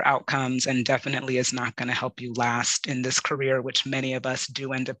better outcomes, and definitely is not going to help you last in this career, which many of us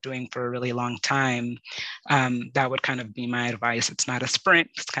do end up doing for a really long time. That would kind of be my advice. It's not a sprint,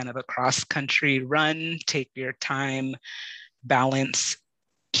 it's kind of a cross-country run. Take your time, balance,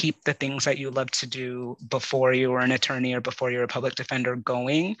 keep the things that you love to do before you were an attorney or before you're a public defender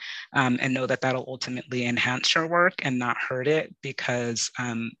going, and know that that'll ultimately enhance your work and not hurt it, because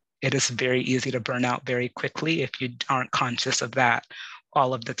it is very easy to burn out very quickly if you aren't conscious of that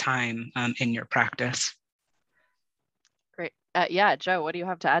all of the time in your practice. Great. Yeah, Joe, what do you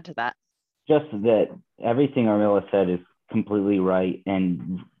have to add to that? Just that everything Armilla said is completely right.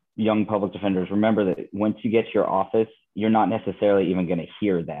 And young public defenders, remember that once you get to your office, you're not necessarily even going to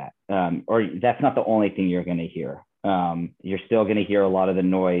hear that, or that's not the only thing you're going to hear. You're still going to hear a lot of the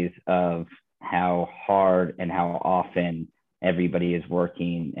noise of how hard and how often everybody is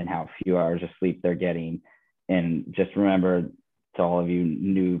working and how few hours of sleep they're getting. And just remember, to all of you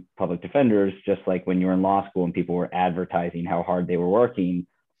new public defenders, just like when you were in law school and people were advertising how hard they were working,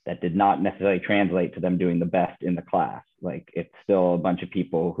 that did not necessarily translate to them doing the best in the class. Like, it's still a bunch of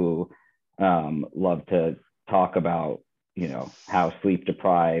people who love to talk about, how sleep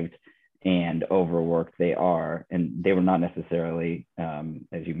deprived and overworked they are. And they were not necessarily,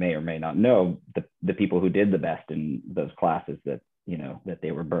 as you may or may not know, the people who did the best in those classes that, that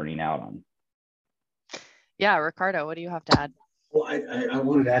they were burning out on. Yeah, Ricardo, what do you have to add? Well, I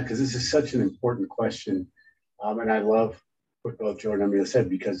wanted to add, because this is such an important question. And I love what both Joe and Armilla said,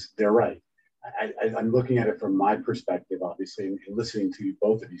 because they're right. I'm looking at it from my perspective, obviously, and listening to you,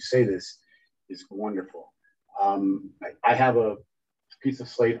 both of you say this is wonderful. I have a piece of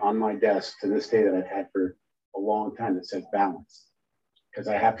slate on my desk to this day that I've had for a long time that says balance, because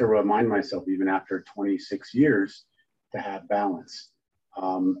I have to remind myself, even after 26 years, to have balance.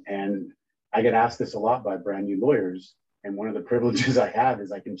 And I get asked this a lot by brand new lawyers. And one of the privileges I have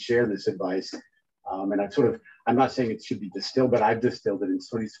is I can share this advice. And I'm not saying it should be distilled, but I've distilled it in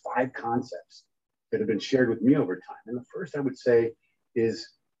sort of these 5 concepts that have been shared with me over time. And the first I would say is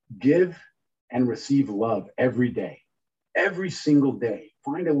give and receive love every day, every single day.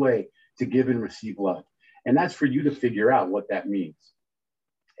 Find a way to give and receive love. And that's for you to figure out what that means.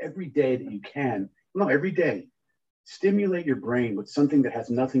 every day that you can, no, every day, stimulate your brain with something that has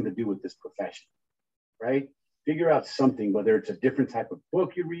nothing to do with this profession, right? Figure out something, whether it's a different type of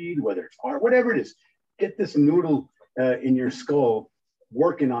book you read, whether it's art, whatever it is. Get this noodle in your skull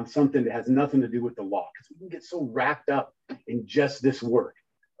working on something that has nothing to do with the law, because we can get so wrapped up in just this work,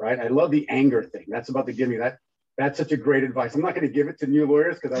 right? I love the anger thing. That's about to give me that. That's such a great advice. I'm not going to give it to new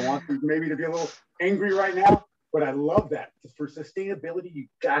lawyers because I want them maybe to be a little angry right now, but I love that. For sustainability, you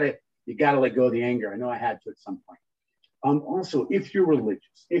gotta let go of the anger. I know I had to at some point. Also, if you're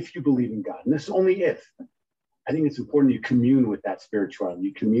religious, if you believe in God, and this is only if, I think it's important you commune with that spirituality,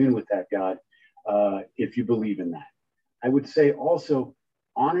 you commune with that God, if you believe in that. I would say also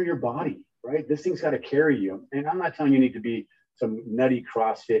honor your body, right? This thing's got to carry you. And I'm not telling you need to be some nutty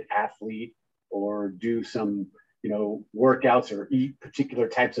CrossFit athlete or do some, workouts or eat particular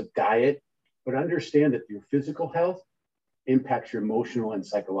types of diet, but understand that your physical health impacts your emotional and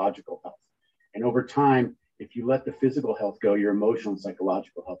psychological health. And over time, if you let the physical health go, your emotional and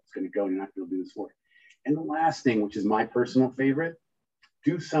psychological health is going to go, and you're not going to do this work. And the last thing, which is my personal favorite,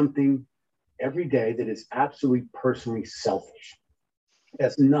 do something every day that is absolutely personally selfish. It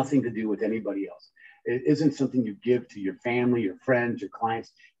has nothing to do with anybody else. It isn't something you give to your family, your friends, your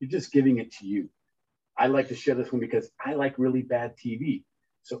clients. You're just giving it to you. I like to share this one because I like really bad TV.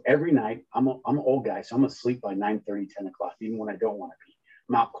 So every night, I'm an old guy, so I'm asleep by 9:30, 10 o'clock, even when I don't want to be.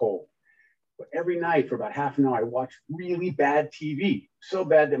 I'm out cold. But every night for about half an hour, I watch really bad TV. So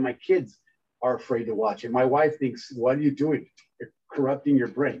bad that my kids are afraid to watch it. My wife thinks, what are you doing? You're corrupting your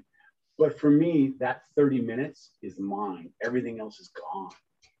brain. But for me, that 30 minutes is mine. Everything else is gone.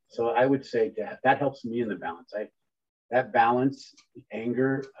 So I would say that helps me in the balance. That balance, the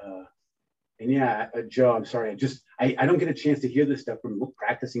anger, and yeah, Joe, I'm sorry. I don't get a chance to hear this stuff from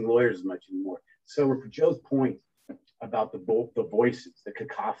practicing lawyers as much anymore. So for Joe's point about the voices, the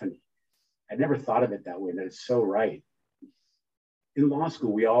cacophony, I never thought of it that way. That is so right. In law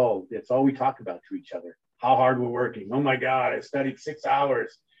school, it's all we talk about to each other. How hard we're working. Oh my God, I studied 6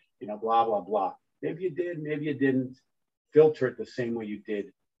 hours, blah, blah, blah. Maybe you did, maybe you didn't. Filter it the same way you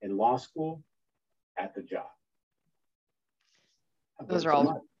did in law school at the job. Those are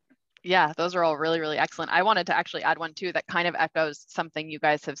all really, really excellent. I wanted to actually add one too that kind of echoes something you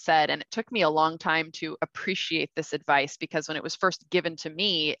guys have said. And it took me a long time to appreciate this advice, because when it was first given to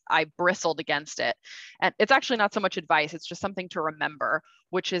me, I bristled against it. And it's actually not so much advice, it's just something to remember,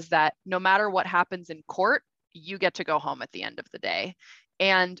 which is that no matter what happens in court, you get to go home at the end of the day.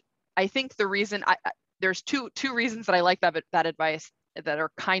 And I think the reason there's two reasons that I like that advice that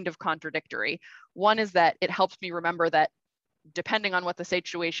are kind of contradictory. One is that it helps me remember that depending on what the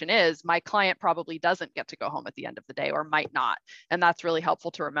situation is, my client probably doesn't get to go home at the end of the day, or might not. And that's really helpful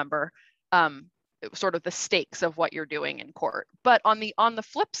to remember, sort of the stakes of what you're doing in court. But on the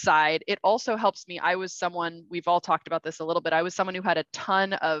flip side, it also helps me. I was someone, we've all talked about this a little bit, I was someone who had a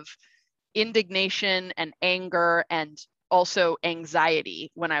ton of indignation and anger and also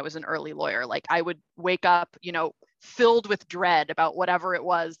anxiety when I was an early lawyer. Like I would wake up, filled with dread about whatever it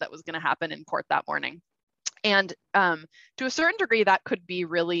was that was going to happen in court that morning. And to a certain degree, that could be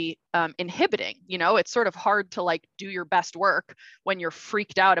really inhibiting. It's sort of hard to do your best work when you're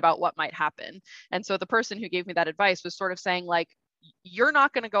freaked out about what might happen. And so the person who gave me that advice was sort of saying, you're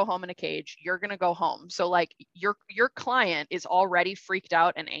not going to go home in a cage. You're going to go home. So your client is already freaked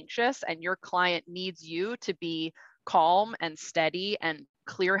out and anxious, and your client needs you to be calm and steady and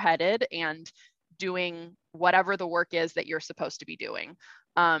clear-headed and doing whatever the work is that you're supposed to be doing.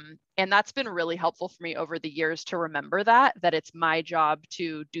 And that's been really helpful for me over the years to remember that it's my job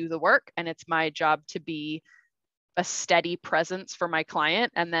to do the work, and it's my job to be a steady presence for my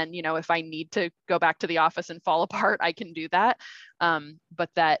client. And then, if I need to go back to the office and fall apart, I can do that. But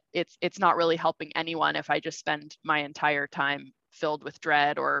that it's not really helping anyone if I just spend my entire time filled with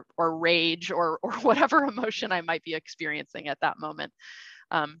dread or rage or whatever emotion I might be experiencing at that moment.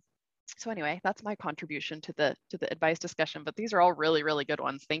 So anyway, that's my contribution to the advice discussion, but these are all really, really good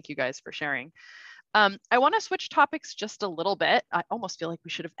ones. Thank you guys for sharing. I want to switch topics just a little bit. I almost feel like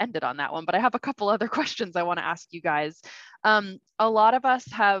we should have ended on that one, but I have a couple other questions I want to ask you guys. A lot of us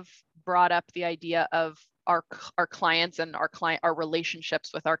have brought up the idea of our clients and our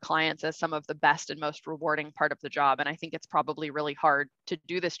relationships with our clients as some of the best and most rewarding part of the job. And I think it's probably really hard to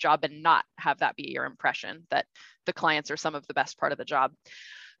do this job and not have that be your impression, that the clients are some of the best part of the job.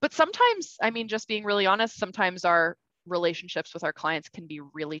 But sometimes, just being really honest, sometimes our relationships with our clients can be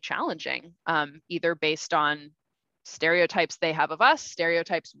really challenging, either based on stereotypes they have of us,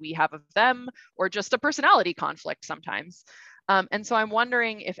 stereotypes we have of them, or just a personality conflict sometimes. And so I'm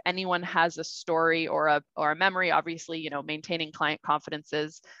wondering if anyone has a story or a memory, obviously, you know, maintaining client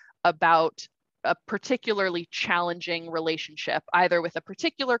confidences about a particularly challenging relationship, either with a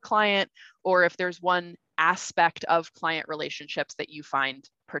particular client or if there's one aspect of client relationships that you find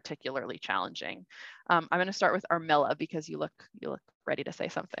particularly challenging. I'm going to start with Armilla because you look ready to say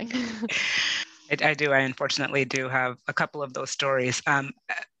something. I do. I unfortunately do have a couple of those stories.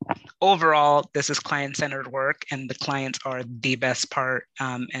 Overall, this is client-centered work, and the clients are the best part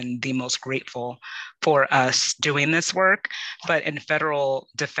and the most grateful for us doing this work. But in federal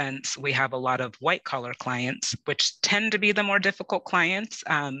defense, we have a lot of white-collar clients, which tend to be the more difficult clients.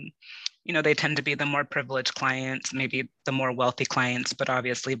 You know, they tend to be the more privileged clients, maybe the more wealthy clients, but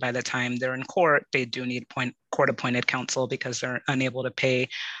obviously by the time they're in court, they do need court-appointed counsel because they're unable to pay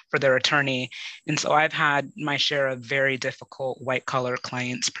for their attorney. And so I've had my share of very difficult white-collar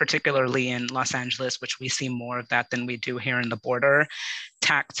clients, particularly in Los Angeles, which we see more of that than we do here in the border.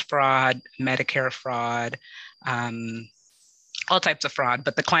 Tax fraud, Medicare fraud, all types of fraud.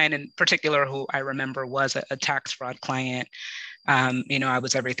 But the client in particular who I remember was a tax fraud client. You know, I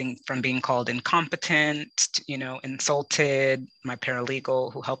was everything from being called incompetent, you know, insulted. My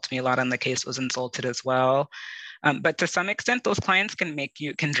paralegal who helped me a lot on the case was insulted as well. But to some extent, those clients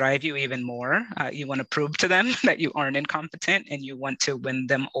can drive you even more. You want to prove to them that you aren't incompetent and you want to win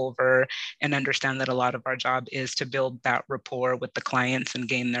them over and understand that a lot of our job is to build that rapport with the clients and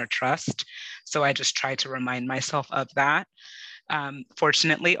gain their trust. So I just try to remind myself of that.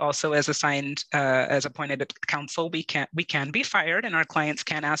 Fortunately, also as appointed counsel, we can be fired and our clients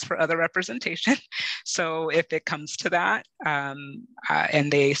can ask for other representation. So if it comes to that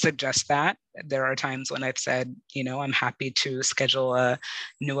and they suggest that, there are times when I've said, you know, I'm happy to schedule a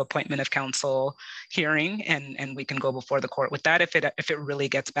new appointment of counsel hearing and we can go before the court with that if it really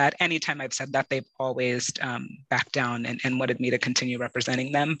gets bad. Anytime I've said that, they've always backed down and wanted me to continue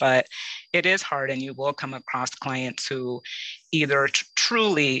representing them. But it is hard, and you will come across clients who either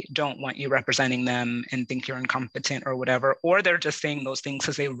truly don't want you representing them and think you're incompetent or whatever, or they're just saying those things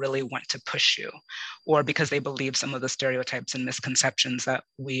because they really want to push you, or because they believe some of the stereotypes and misconceptions that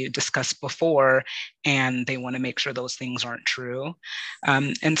we discussed before, and they want to make sure those things aren't true.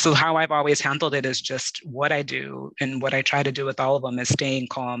 And so how I've always handled it is just what I do, and what I try to do with all of them is staying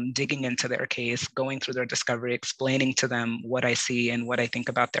calm, digging into their case, going through their discovery, explaining to them what I see and what I think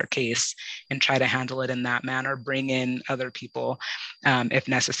about their case, and try to handle it in that manner, bring in other people if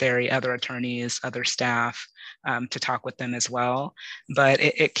necessary, other attorneys, other staff, to talk with them as well. But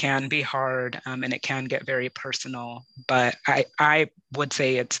it can be hard and it can get very personal. But I would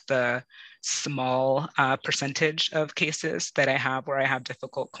say it's the small percentage of cases that I have where I have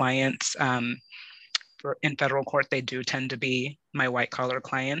difficult clients. In federal court, they do tend to be my white collar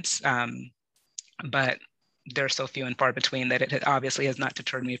clients. But they're so few and far between that it obviously has not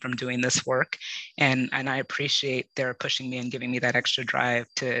deterred me from doing this work. And I appreciate their pushing me and giving me that extra drive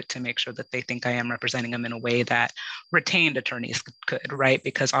to make sure that they think I am representing them in a way that retained attorneys could, right?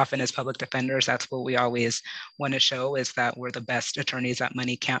 Because often as public defenders, that's what we always want to show, is that we're the best attorneys that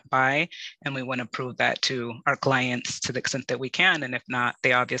money can't buy. And we want to prove that to our clients to the extent that we can. And if not,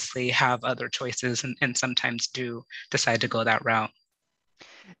 they obviously have other choices and sometimes do decide to go that route.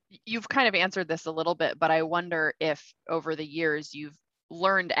 You've kind of answered this a little bit, but I wonder if over the years you've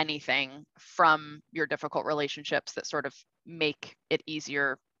learned anything from your difficult relationships that sort of make it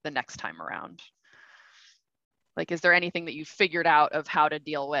easier the next time around. Like, is there anything that you figured out of how to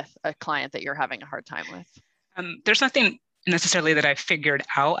deal with a client that you're having a hard time with? There's nothing necessarily that I figured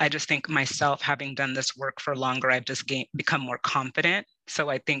out. I just think myself, having done this work for longer, I've just become more confident. So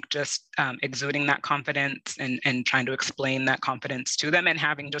I think just exuding that confidence and trying to explain that confidence to them and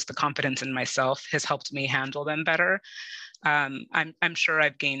having just the confidence in myself has helped me handle them better. I'm sure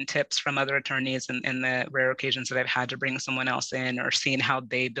I've gained tips from other attorneys in the rare occasions that I've had to bring someone else in, or seen how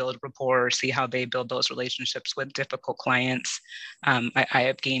they build rapport, or see how they build those relationships with difficult clients. I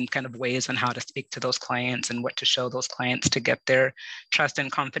have gained kind of ways on how to speak to those clients and what to show those clients to get their trust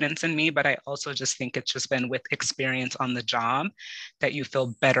and confidence in me. But I also just think it's just been with experience on the job that you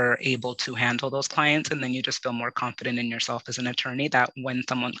feel better able to handle those clients. And then you just feel more confident in yourself as an attorney, that when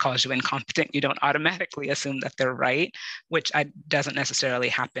someone calls you incompetent, you don't automatically assume that they're right, which doesn't necessarily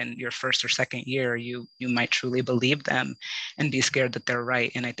happen your first or second year. You might truly believe them and be scared that they're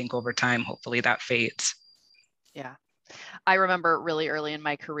right. And I think over time, hopefully that fades. Yeah. I remember really early in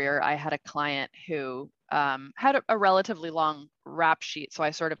my career, I had a client who had a relatively long rap sheet. So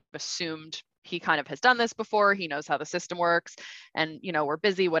I sort of assumed he kind of has done this before. He knows how the system works, and, you know, we're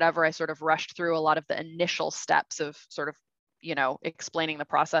busy, whatever. I sort of rushed through a lot of the initial steps of sort of, you know, explaining the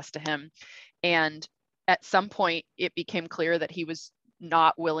process to him. And at some point it became clear that he was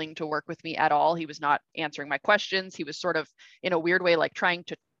not willing to work with me at all. He was not answering my questions. He was sort of, in a weird way, like trying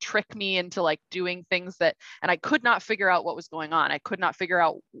to trick me into like doing things that, and I could not figure out what was going on. I could not figure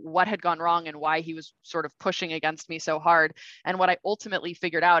out what had gone wrong and why he was sort of pushing against me so hard. And what I ultimately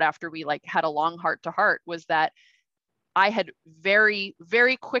figured out after we like had a long heart to heart was that I had very,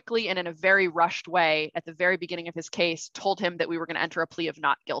 very quickly and in a very rushed way at the very beginning of his case told him that we were going to enter a plea of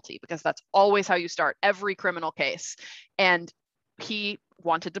not guilty, because that's always how you start every criminal case. And he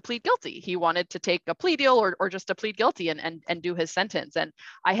wanted to plead guilty. He wanted to take a plea deal or just to plead guilty and do his sentence. And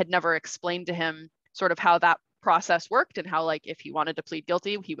I had never explained to him sort of how that process worked and how, like, if he wanted to plead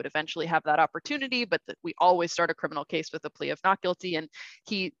guilty, he would eventually have that opportunity, but that we always start a criminal case with a plea of not guilty. And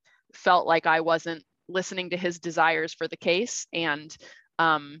he felt like I wasn't listening to his desires for the case, and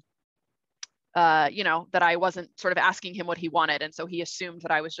you know, that I wasn't sort of asking him what he wanted. And so he assumed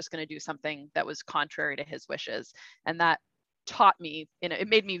that I was just going to do something that was contrary to his wishes. And that taught me, it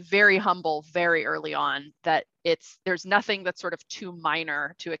made me very humble very early on, that there's nothing that's sort of too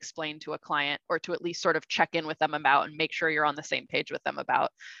minor to explain to a client, or to at least sort of check in with them about and make sure you're on the same page with them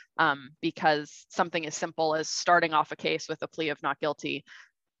about, because something as simple as starting off a case with a plea of not guilty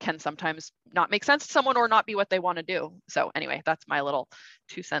can sometimes not make sense to someone or not be what they want to do. So anyway, that's my little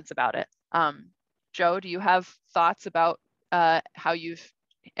 2 cents about it. Joe, do you have thoughts about how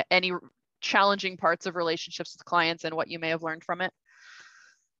any challenging parts of relationships with clients and what you may have learned from it?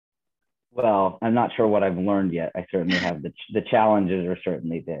 Well, I'm not sure what I've learned yet. I certainly have the challenges are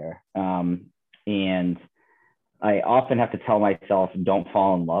certainly there. And I often have to tell myself, don't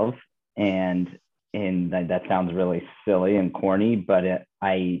fall in love. And that sounds really silly and corny, but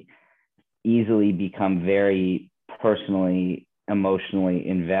I easily become very personally, emotionally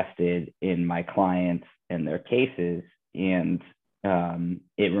invested in my clients and their cases. And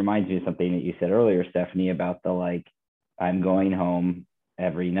it reminds me of something that you said earlier, Stephanie, about I'm going home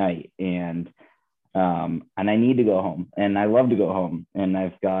every night, and I need to go home, and I love to go home, and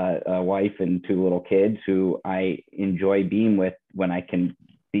I've got a wife and 2 little kids who I enjoy being with when I can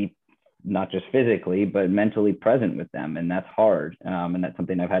be not just physically, but mentally present with them. And that's hard. And that's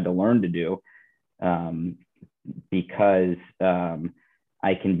something I've had to learn to do, because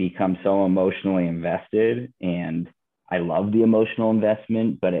I can become so emotionally invested, and I love the emotional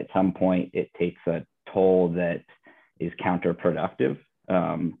investment, but at some point it takes a toll that is counterproductive.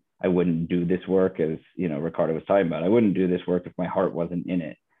 I wouldn't do this work, as Ricardo was talking about. I wouldn't do this work if my heart wasn't in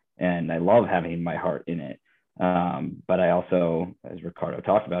it. And I love having my heart in it. But I also, as Ricardo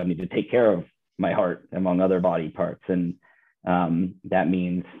talked about, need to take care of my heart among other body parts. And that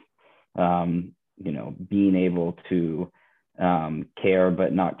means, being able to care,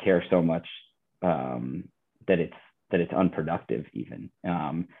 but not care so much that it's unproductive even.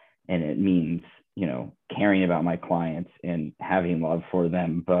 And it means, caring about my clients and having love for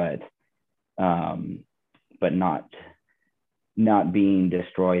them, but not being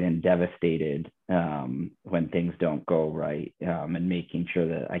destroyed and devastated when things don't go right, and making sure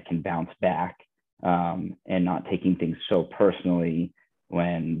that I can bounce back, and not taking things so personally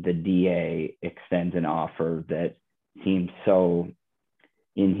when the DA extends an offer that seems so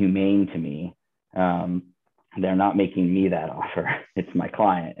inhumane to me. They're not making me that offer. It's my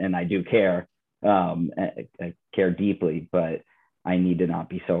client, and I do care. I care deeply, but I need to not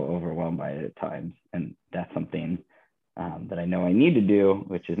be so overwhelmed by it at times. And that's something that I know I need to do,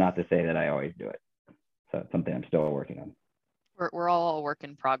 which is not to say that I always do it. So it's something I'm still working on. We're all a work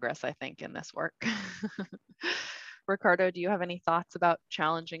in progress, I think, in this work. Ricardo, do you have any thoughts about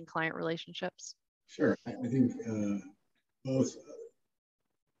challenging client relationships? Sure. I think both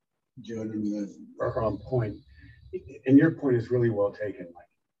Joe and Liz are on point. And your point is really well taken.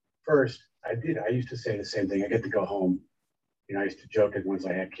 First, I used to say the same thing. I get to go home. I used to joke that once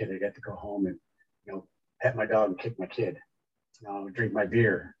I had kids, I get to go home and, pet my dog and kick my kid, drink my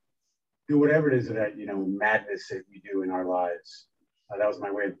beer, do whatever it is that, madness that we do in our lives. That was my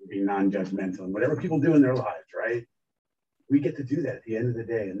way of being non-judgmental, and whatever people do in their lives, right? We get to do that at the end of the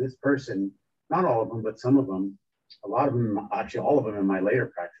day. And this person, not all of them, but some of them, a lot of them, actually all of them in my later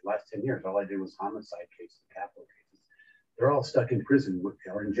practice, the last 10 years, all I did was homicide cases, capital cases. They're all stuck in prison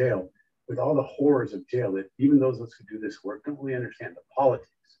or in jail with all the horrors of jail that even those of us who do this work don't really understand. The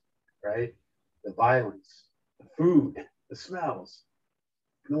politics, right? The violence, the food, the smells.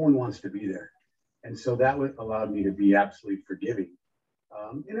 No one wants to be there. And so that allowed me to be absolutely forgiving.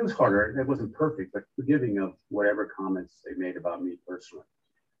 And it was harder. It wasn't perfect, but forgiving of whatever comments they made about me personally.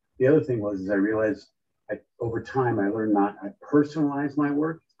 The other thing was, I realized over time, I learned I personalize my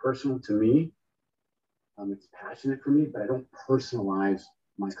work. It's personal to me. It's passionate for me, but I don't personalize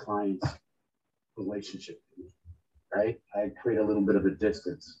my clients' relationship, right? I create a little bit of a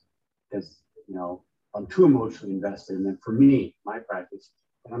distance because, you know, I'm too emotionally invested. And then for me, my practice,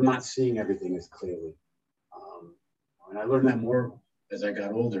 and I'm not seeing everything as clearly. And I learned that more as I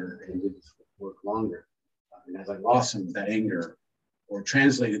got older and did this work longer. And as I lost some of that anger or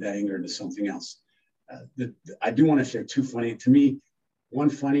translated that anger into something else. I do want to share one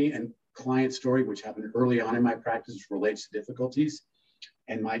funny and client story, which happened early on in my practice, which relates to difficulties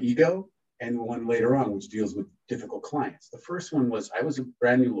and my ego, and one later on, which deals with difficult clients. The first one was, I was a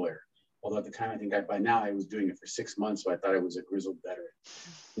brand new lawyer. Although at the time, I think by now I was doing it for 6 months, so I thought I was a grizzled veteran.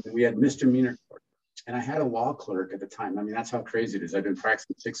 And we had misdemeanor court. And I had a law clerk at the time. I mean, that's how crazy it is. I've been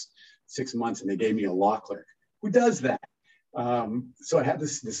practicing six months and they gave me a law clerk. Who does that? So I had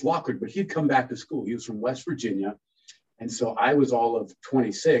this law clerk, but he'd come back to school. He was from West Virginia. And so I was all of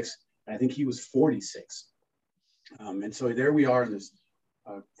 26, and I think he was 46. And so there we are in this,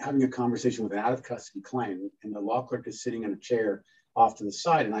 having a conversation with an out of custody client, and the law clerk is sitting in a chair off to the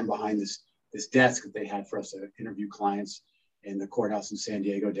side, and I'm behind this desk that they had for us to interview clients in the courthouse in San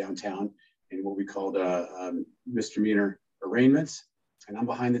Diego downtown, in what we called misdemeanor arraignments. And I'm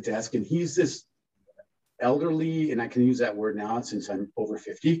behind the desk, and he's this elderly, and I can use that word now since I'm over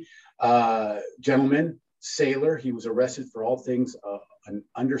 50, gentleman, sailor. He was arrested for all things an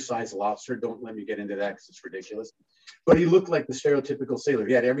undersized lobster. Don't let me get into that because it's ridiculous. But he looked like the stereotypical sailor.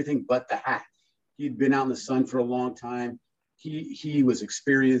 He had everything but the hat. He'd been out in the sun for a long time. He was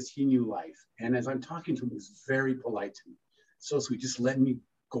experienced. He knew life. And as I'm talking to him, he was very polite to me. So sweet, just letting me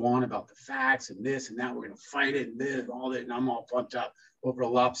go on about the facts and this and that. We're going to fight it and this and all that. And I'm all pumped up over a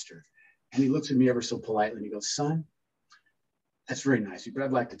lobster. And he looks at me ever so politely and he goes, "Son, that's very nice, but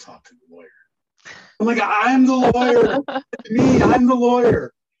I'd like to talk to the lawyer." I'm like, "I'm the lawyer. It's me, I'm the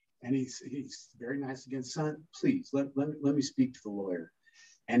lawyer." And he's very nice again. "Son, please let me speak to the lawyer."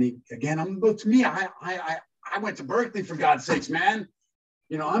 And he, again, to me, I went to Berkeley, for God's sakes, man.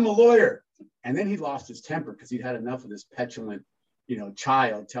 You know, I'm a lawyer. And then he lost his temper because he'd had enough of this petulant,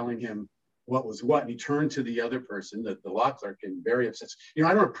 child telling him what was what. And he turned to the other person, the law clerk, and very upset.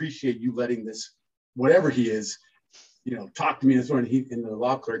 "I don't appreciate you letting this, whatever he is, talk to me." And the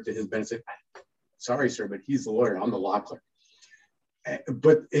law clerk, to his benefit, "Sorry, sir, but he's the lawyer. I'm the law clerk."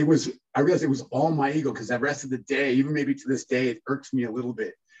 But I realized it was all my ego, because that rest of the day, even maybe to this day, it irks me a little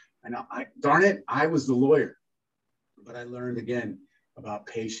bit. And darn it, I was the lawyer. But I learned again about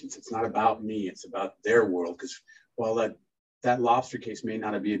patience. It's not about me, it's about their world. Because while that lobster case may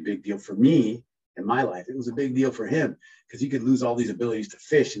not be a big deal for me in my life, it was a big deal for him, because he could lose all these abilities to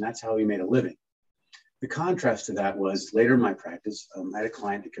fish, and that's how he made a living. The contrast to that was later in my practice, I had a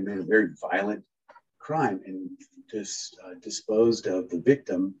client that committed a very violent crime and disposed of the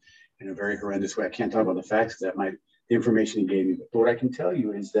victim in a very horrendous way. I can't talk about the facts because the information he gave me. But what I can tell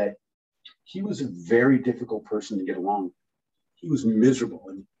you is that he was a very difficult person to get along with. He was miserable,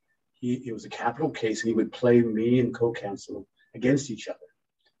 and it was a capital case, and he would play me and co-counsel against each other.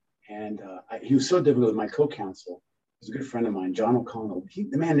 And he was so difficult with my co-counsel. He was a good friend of mine, John O'Connell.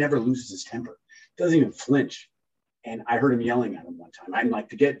 The man never loses his temper, doesn't even flinch. And I heard him yelling at him one time. I'm like,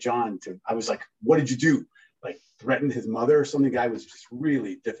 to get John I was like, "What did you do?" Like, threatened his mother or something. The guy was just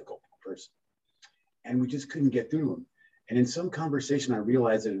really difficult person. And we just couldn't get through him. And in some conversation, I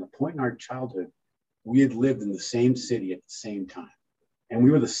realized that at a point in our childhood, we had lived in the same city at the same time. And we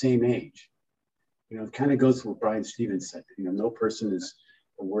were the same age. It kind of goes to what Brian Stevens said. No person is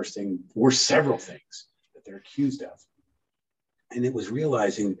the worst thing, worst several things that they're accused of. And it was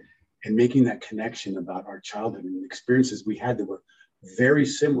realizing and making that connection about our childhood and the experiences we had that were very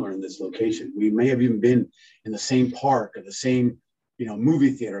similar in this location. We may have even been in the same park or the same,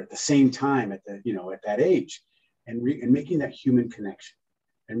 movie theater at the same time at that age, and making that human connection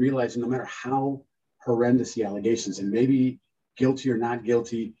and realizing no matter how horrendous the allegations, and maybe guilty or not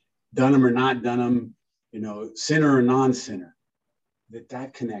guilty, done them or not done them, sinner or non-sinner,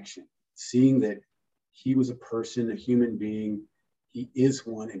 that connection, seeing that he was a person, a human being, he is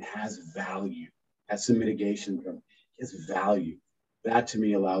one and has value. That's the mitigation. He has value. That to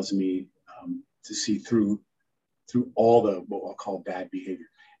me allows me to see through all the what I'll call bad behavior.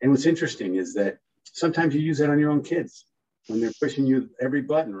 And what's interesting is that sometimes you use that on your own kids when they're pushing you every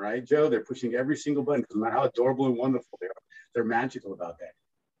button, right, Joe? They're pushing every single button, because no matter how adorable and wonderful they are, they're magical about that.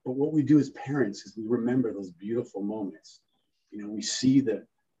 But what we do as parents is we remember those beautiful moments. We see the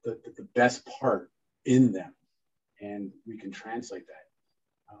best part in them, and we can translate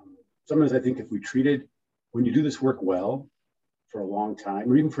that. Sometimes I think if when you do this work well for a long time,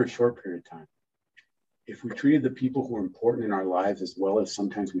 or even for a short period of time, if we treated the people who are important in our lives as well as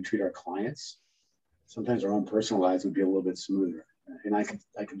sometimes we treat our clients, sometimes our own personal lives would be a little bit smoother. And I could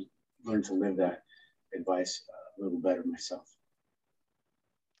learn to live that advice a little better myself.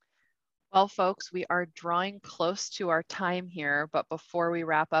 Well, folks, we are drawing close to our time here, but before we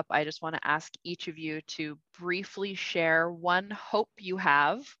wrap up, I just want to ask each of you to briefly share one hope you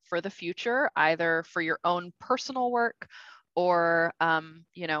have for the future, either for your own personal work or,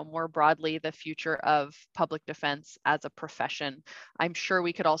 more broadly, the future of public defense as a profession. I'm sure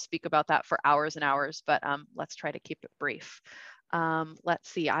we could all speak about that for hours and hours, but let's try to keep it brief. Let's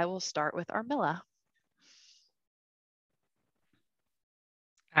see, I will start with Armilla.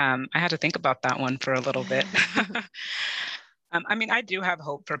 I had to think about that one for a little bit. I do have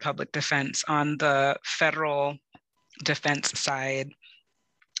hope for public defense. On the federal defense side,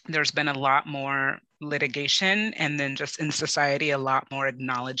 there's been a lot more litigation, and then just in society, a lot more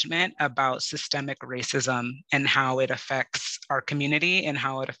acknowledgement about systemic racism and how it affects our community and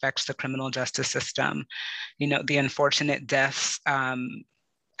how it affects the criminal justice system. The unfortunate deaths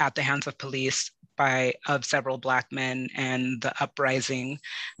at the hands of police of several Black men, and the uprising,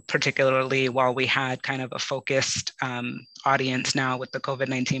 particularly while we had kind of a focused audience now with the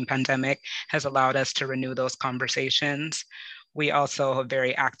COVID-19 pandemic, has allowed us to renew those conversations. We also have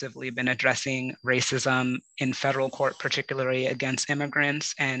very actively been addressing racism in federal court, particularly against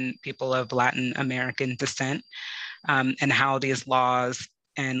immigrants and people of Latin American descent, and how these laws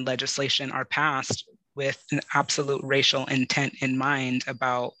and legislation are passed with an absolute racial intent in mind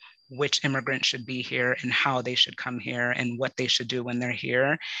about which immigrants should be here and how they should come here and what they should do when they're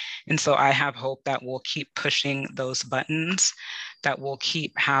here. And so I have hope that we'll keep pushing those buttons, that we'll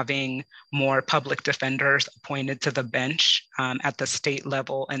keep having more public defenders appointed to the bench at the state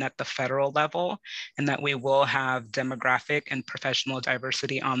level and at the federal level, and that we will have demographic and professional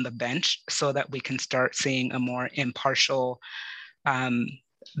diversity on the bench so that we can start seeing a more impartial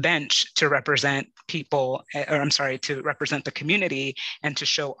bench to represent people, to represent the community, and to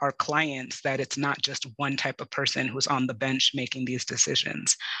show our clients that it's not just one type of person who's on the bench making these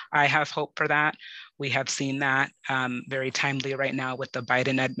decisions. I have hope for that. We have seen that very timely right now with the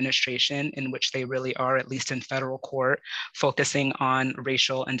Biden administration, in which they really are, at least in federal court, focusing on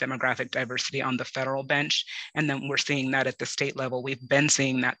racial and demographic diversity on the federal bench. And then we're seeing that at the state level. We've been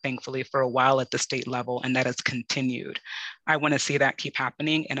seeing that, thankfully, for a while at the state level, and that has continued. I want to see that keep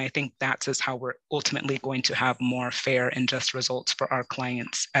happening. And I think that's how we're ultimately going to have more fair and just results for our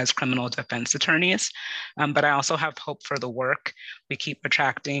clients as criminal defense attorneys. But I also have hope for the work. We keep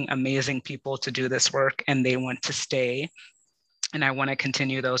attracting amazing people to do this work, and they want to stay. And I want to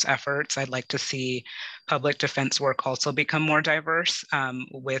continue those efforts. I'd like to see public defense work also become more diverse,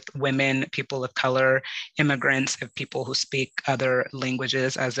 with women, people of color, immigrants, and people who speak other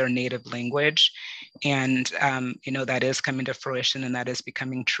languages as their native language. And, that is coming to fruition, and that is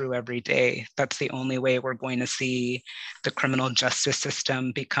becoming true every day. That's the only way we're going to see the criminal justice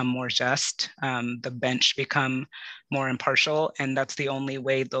system become more just, the bench become more impartial. And that's the only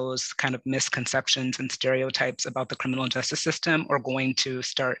way those kind of misconceptions and stereotypes about the criminal justice system are going to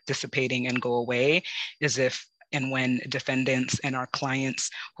start dissipating and go away, is if and when defendants and our clients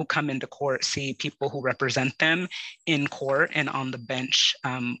who come into court see people who represent them in court and on the bench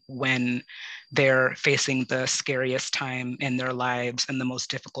when they're facing the scariest time in their lives and the most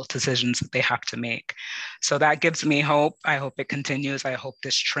difficult decisions that they have to make. So that gives me hope. I hope it continues. I hope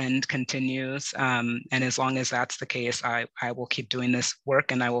this trend continues. And as long as that's the case, I will keep doing this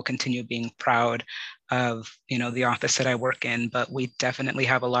work, and I will continue being proud of the office that I work in. But we definitely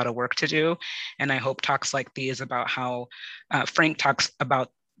have a lot of work to do. And I hope talks like these about how Frank talks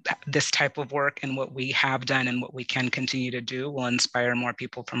about this type of work and what we have done and what we can continue to do will inspire more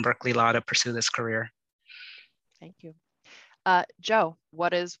people from Berkeley Law to pursue this career. Thank you. Joe,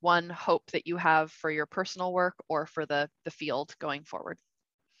 what is one hope that you have for your personal work or for the field going forward?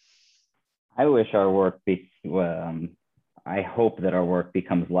 I wish our work I hope that our work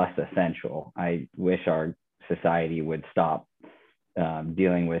becomes less essential. I wish our society would stop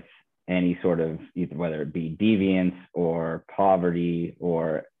dealing with any sort of, whether it be deviance or poverty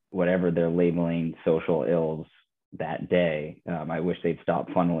or whatever they're labeling social ills that day. I wish they'd stop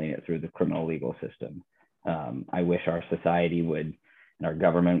funneling it through the criminal legal system. I wish our society would, and our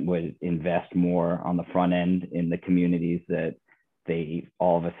government would, invest more on the front end in the communities that they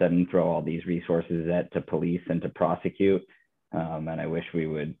all of a sudden throw all these resources to police and to prosecute. And I wish we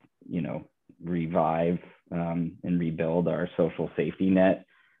would, revive and rebuild our social safety net,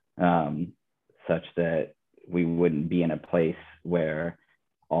 such that we wouldn't be in a place where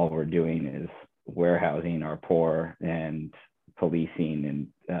all we're doing is warehousing our poor and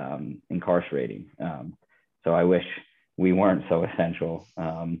policing and incarcerating. So I wish we weren't so essential.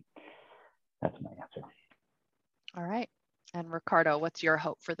 That's my answer. All right. And Ricardo, what's your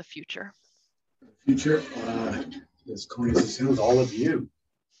hope for the future? Future, as corny as it sounds, all of you,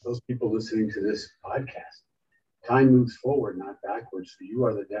 those people listening to this podcast, time moves forward, not backwards. So you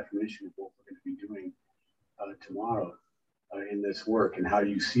are the definition of what we're going to be doing tomorrow in this work, and how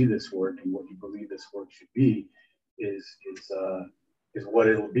you see this work and what you believe this work should be is what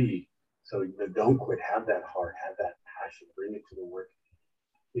it'll be. So don't quit. Have that heart. Have that passion. Bring it to the work.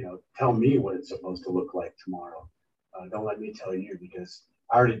 You know, tell me what it's supposed to look like tomorrow. Don't let me tell you, because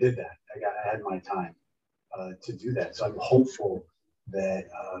I already did that. I had my time to do that. So I'm hopeful that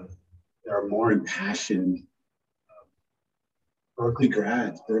there are more impassioned Berkeley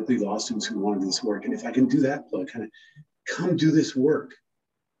grads, Berkeley law students who want to do this work. And if I can do that, kind of come do this work.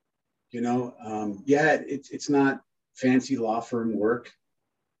 You know, yeah, it's not fancy law firm work,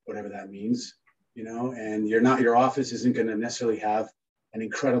 whatever that means, you know, and your office isn't going to necessarily have an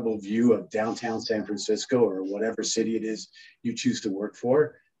incredible view of downtown San Francisco or whatever city it is you choose to work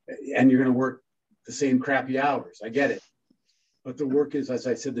for. And you're going to work the same crappy hours. I get it. But the work is, as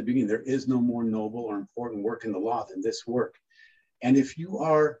I said at the beginning, there is no more noble or important work in the law than this work. And if you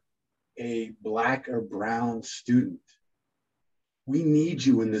are a Black or brown student, we need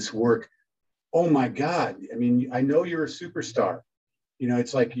you in this work. Oh my God. I mean, I know you're a superstar. You know,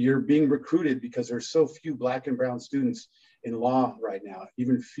 it's like you're being recruited because there's so few Black and brown students in law right now,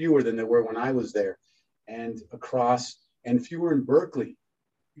 even fewer than there were when I was there, and fewer in Berkeley.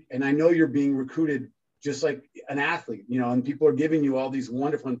 And I know you're being recruited just like an athlete, you know, and people are giving you all these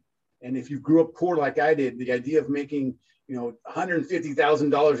wonderful, and if you grew up poor like I did, the idea of making, you know,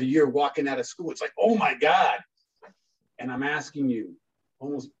 $150,000 a year walking out of school, it's like, oh my God. And I'm asking you,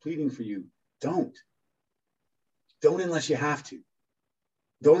 almost pleading for you, don't unless you have to.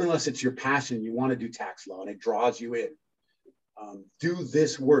 Don't unless it's your passion, you want to do tax law and it draws you in. Do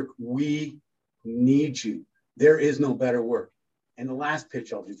this work. We need you. There is no better work. And the last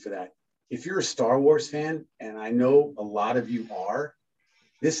pitch I'll do for that, if you're a Star Wars fan, and I know a lot of you are,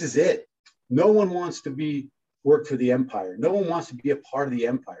 this is it. No one wants to work for the Empire. No one wants to be a part of the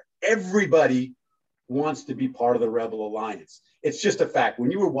Empire. Everybody wants to be part of the Rebel Alliance. It's just a fact. When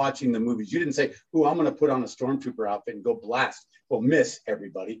you were watching the movies, you didn't say, "Oh, I'm going to put on a stormtrooper outfit and go blast." Well, miss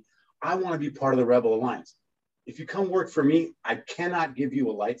everybody. I want to be part of the Rebel Alliance. If you come work for me, I cannot give you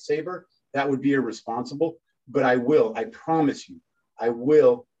a lightsaber. That would be irresponsible, but I will. I promise you, I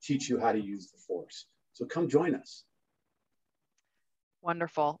will teach you how to use the Force. So come join us.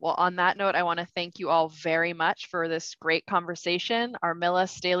 Wonderful. Well, on that note, I want to thank you all very much for this great conversation. Armilla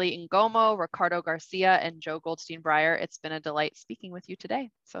Staley Ngomo, Ricardo Garcia, and Joe Goldstein Breyer. It's been a delight speaking with you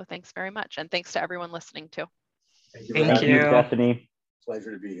today. So thanks very much. And thanks to everyone listening too. Thank you, Stephanie.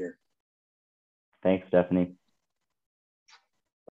 Pleasure to be here. Thanks, Stephanie.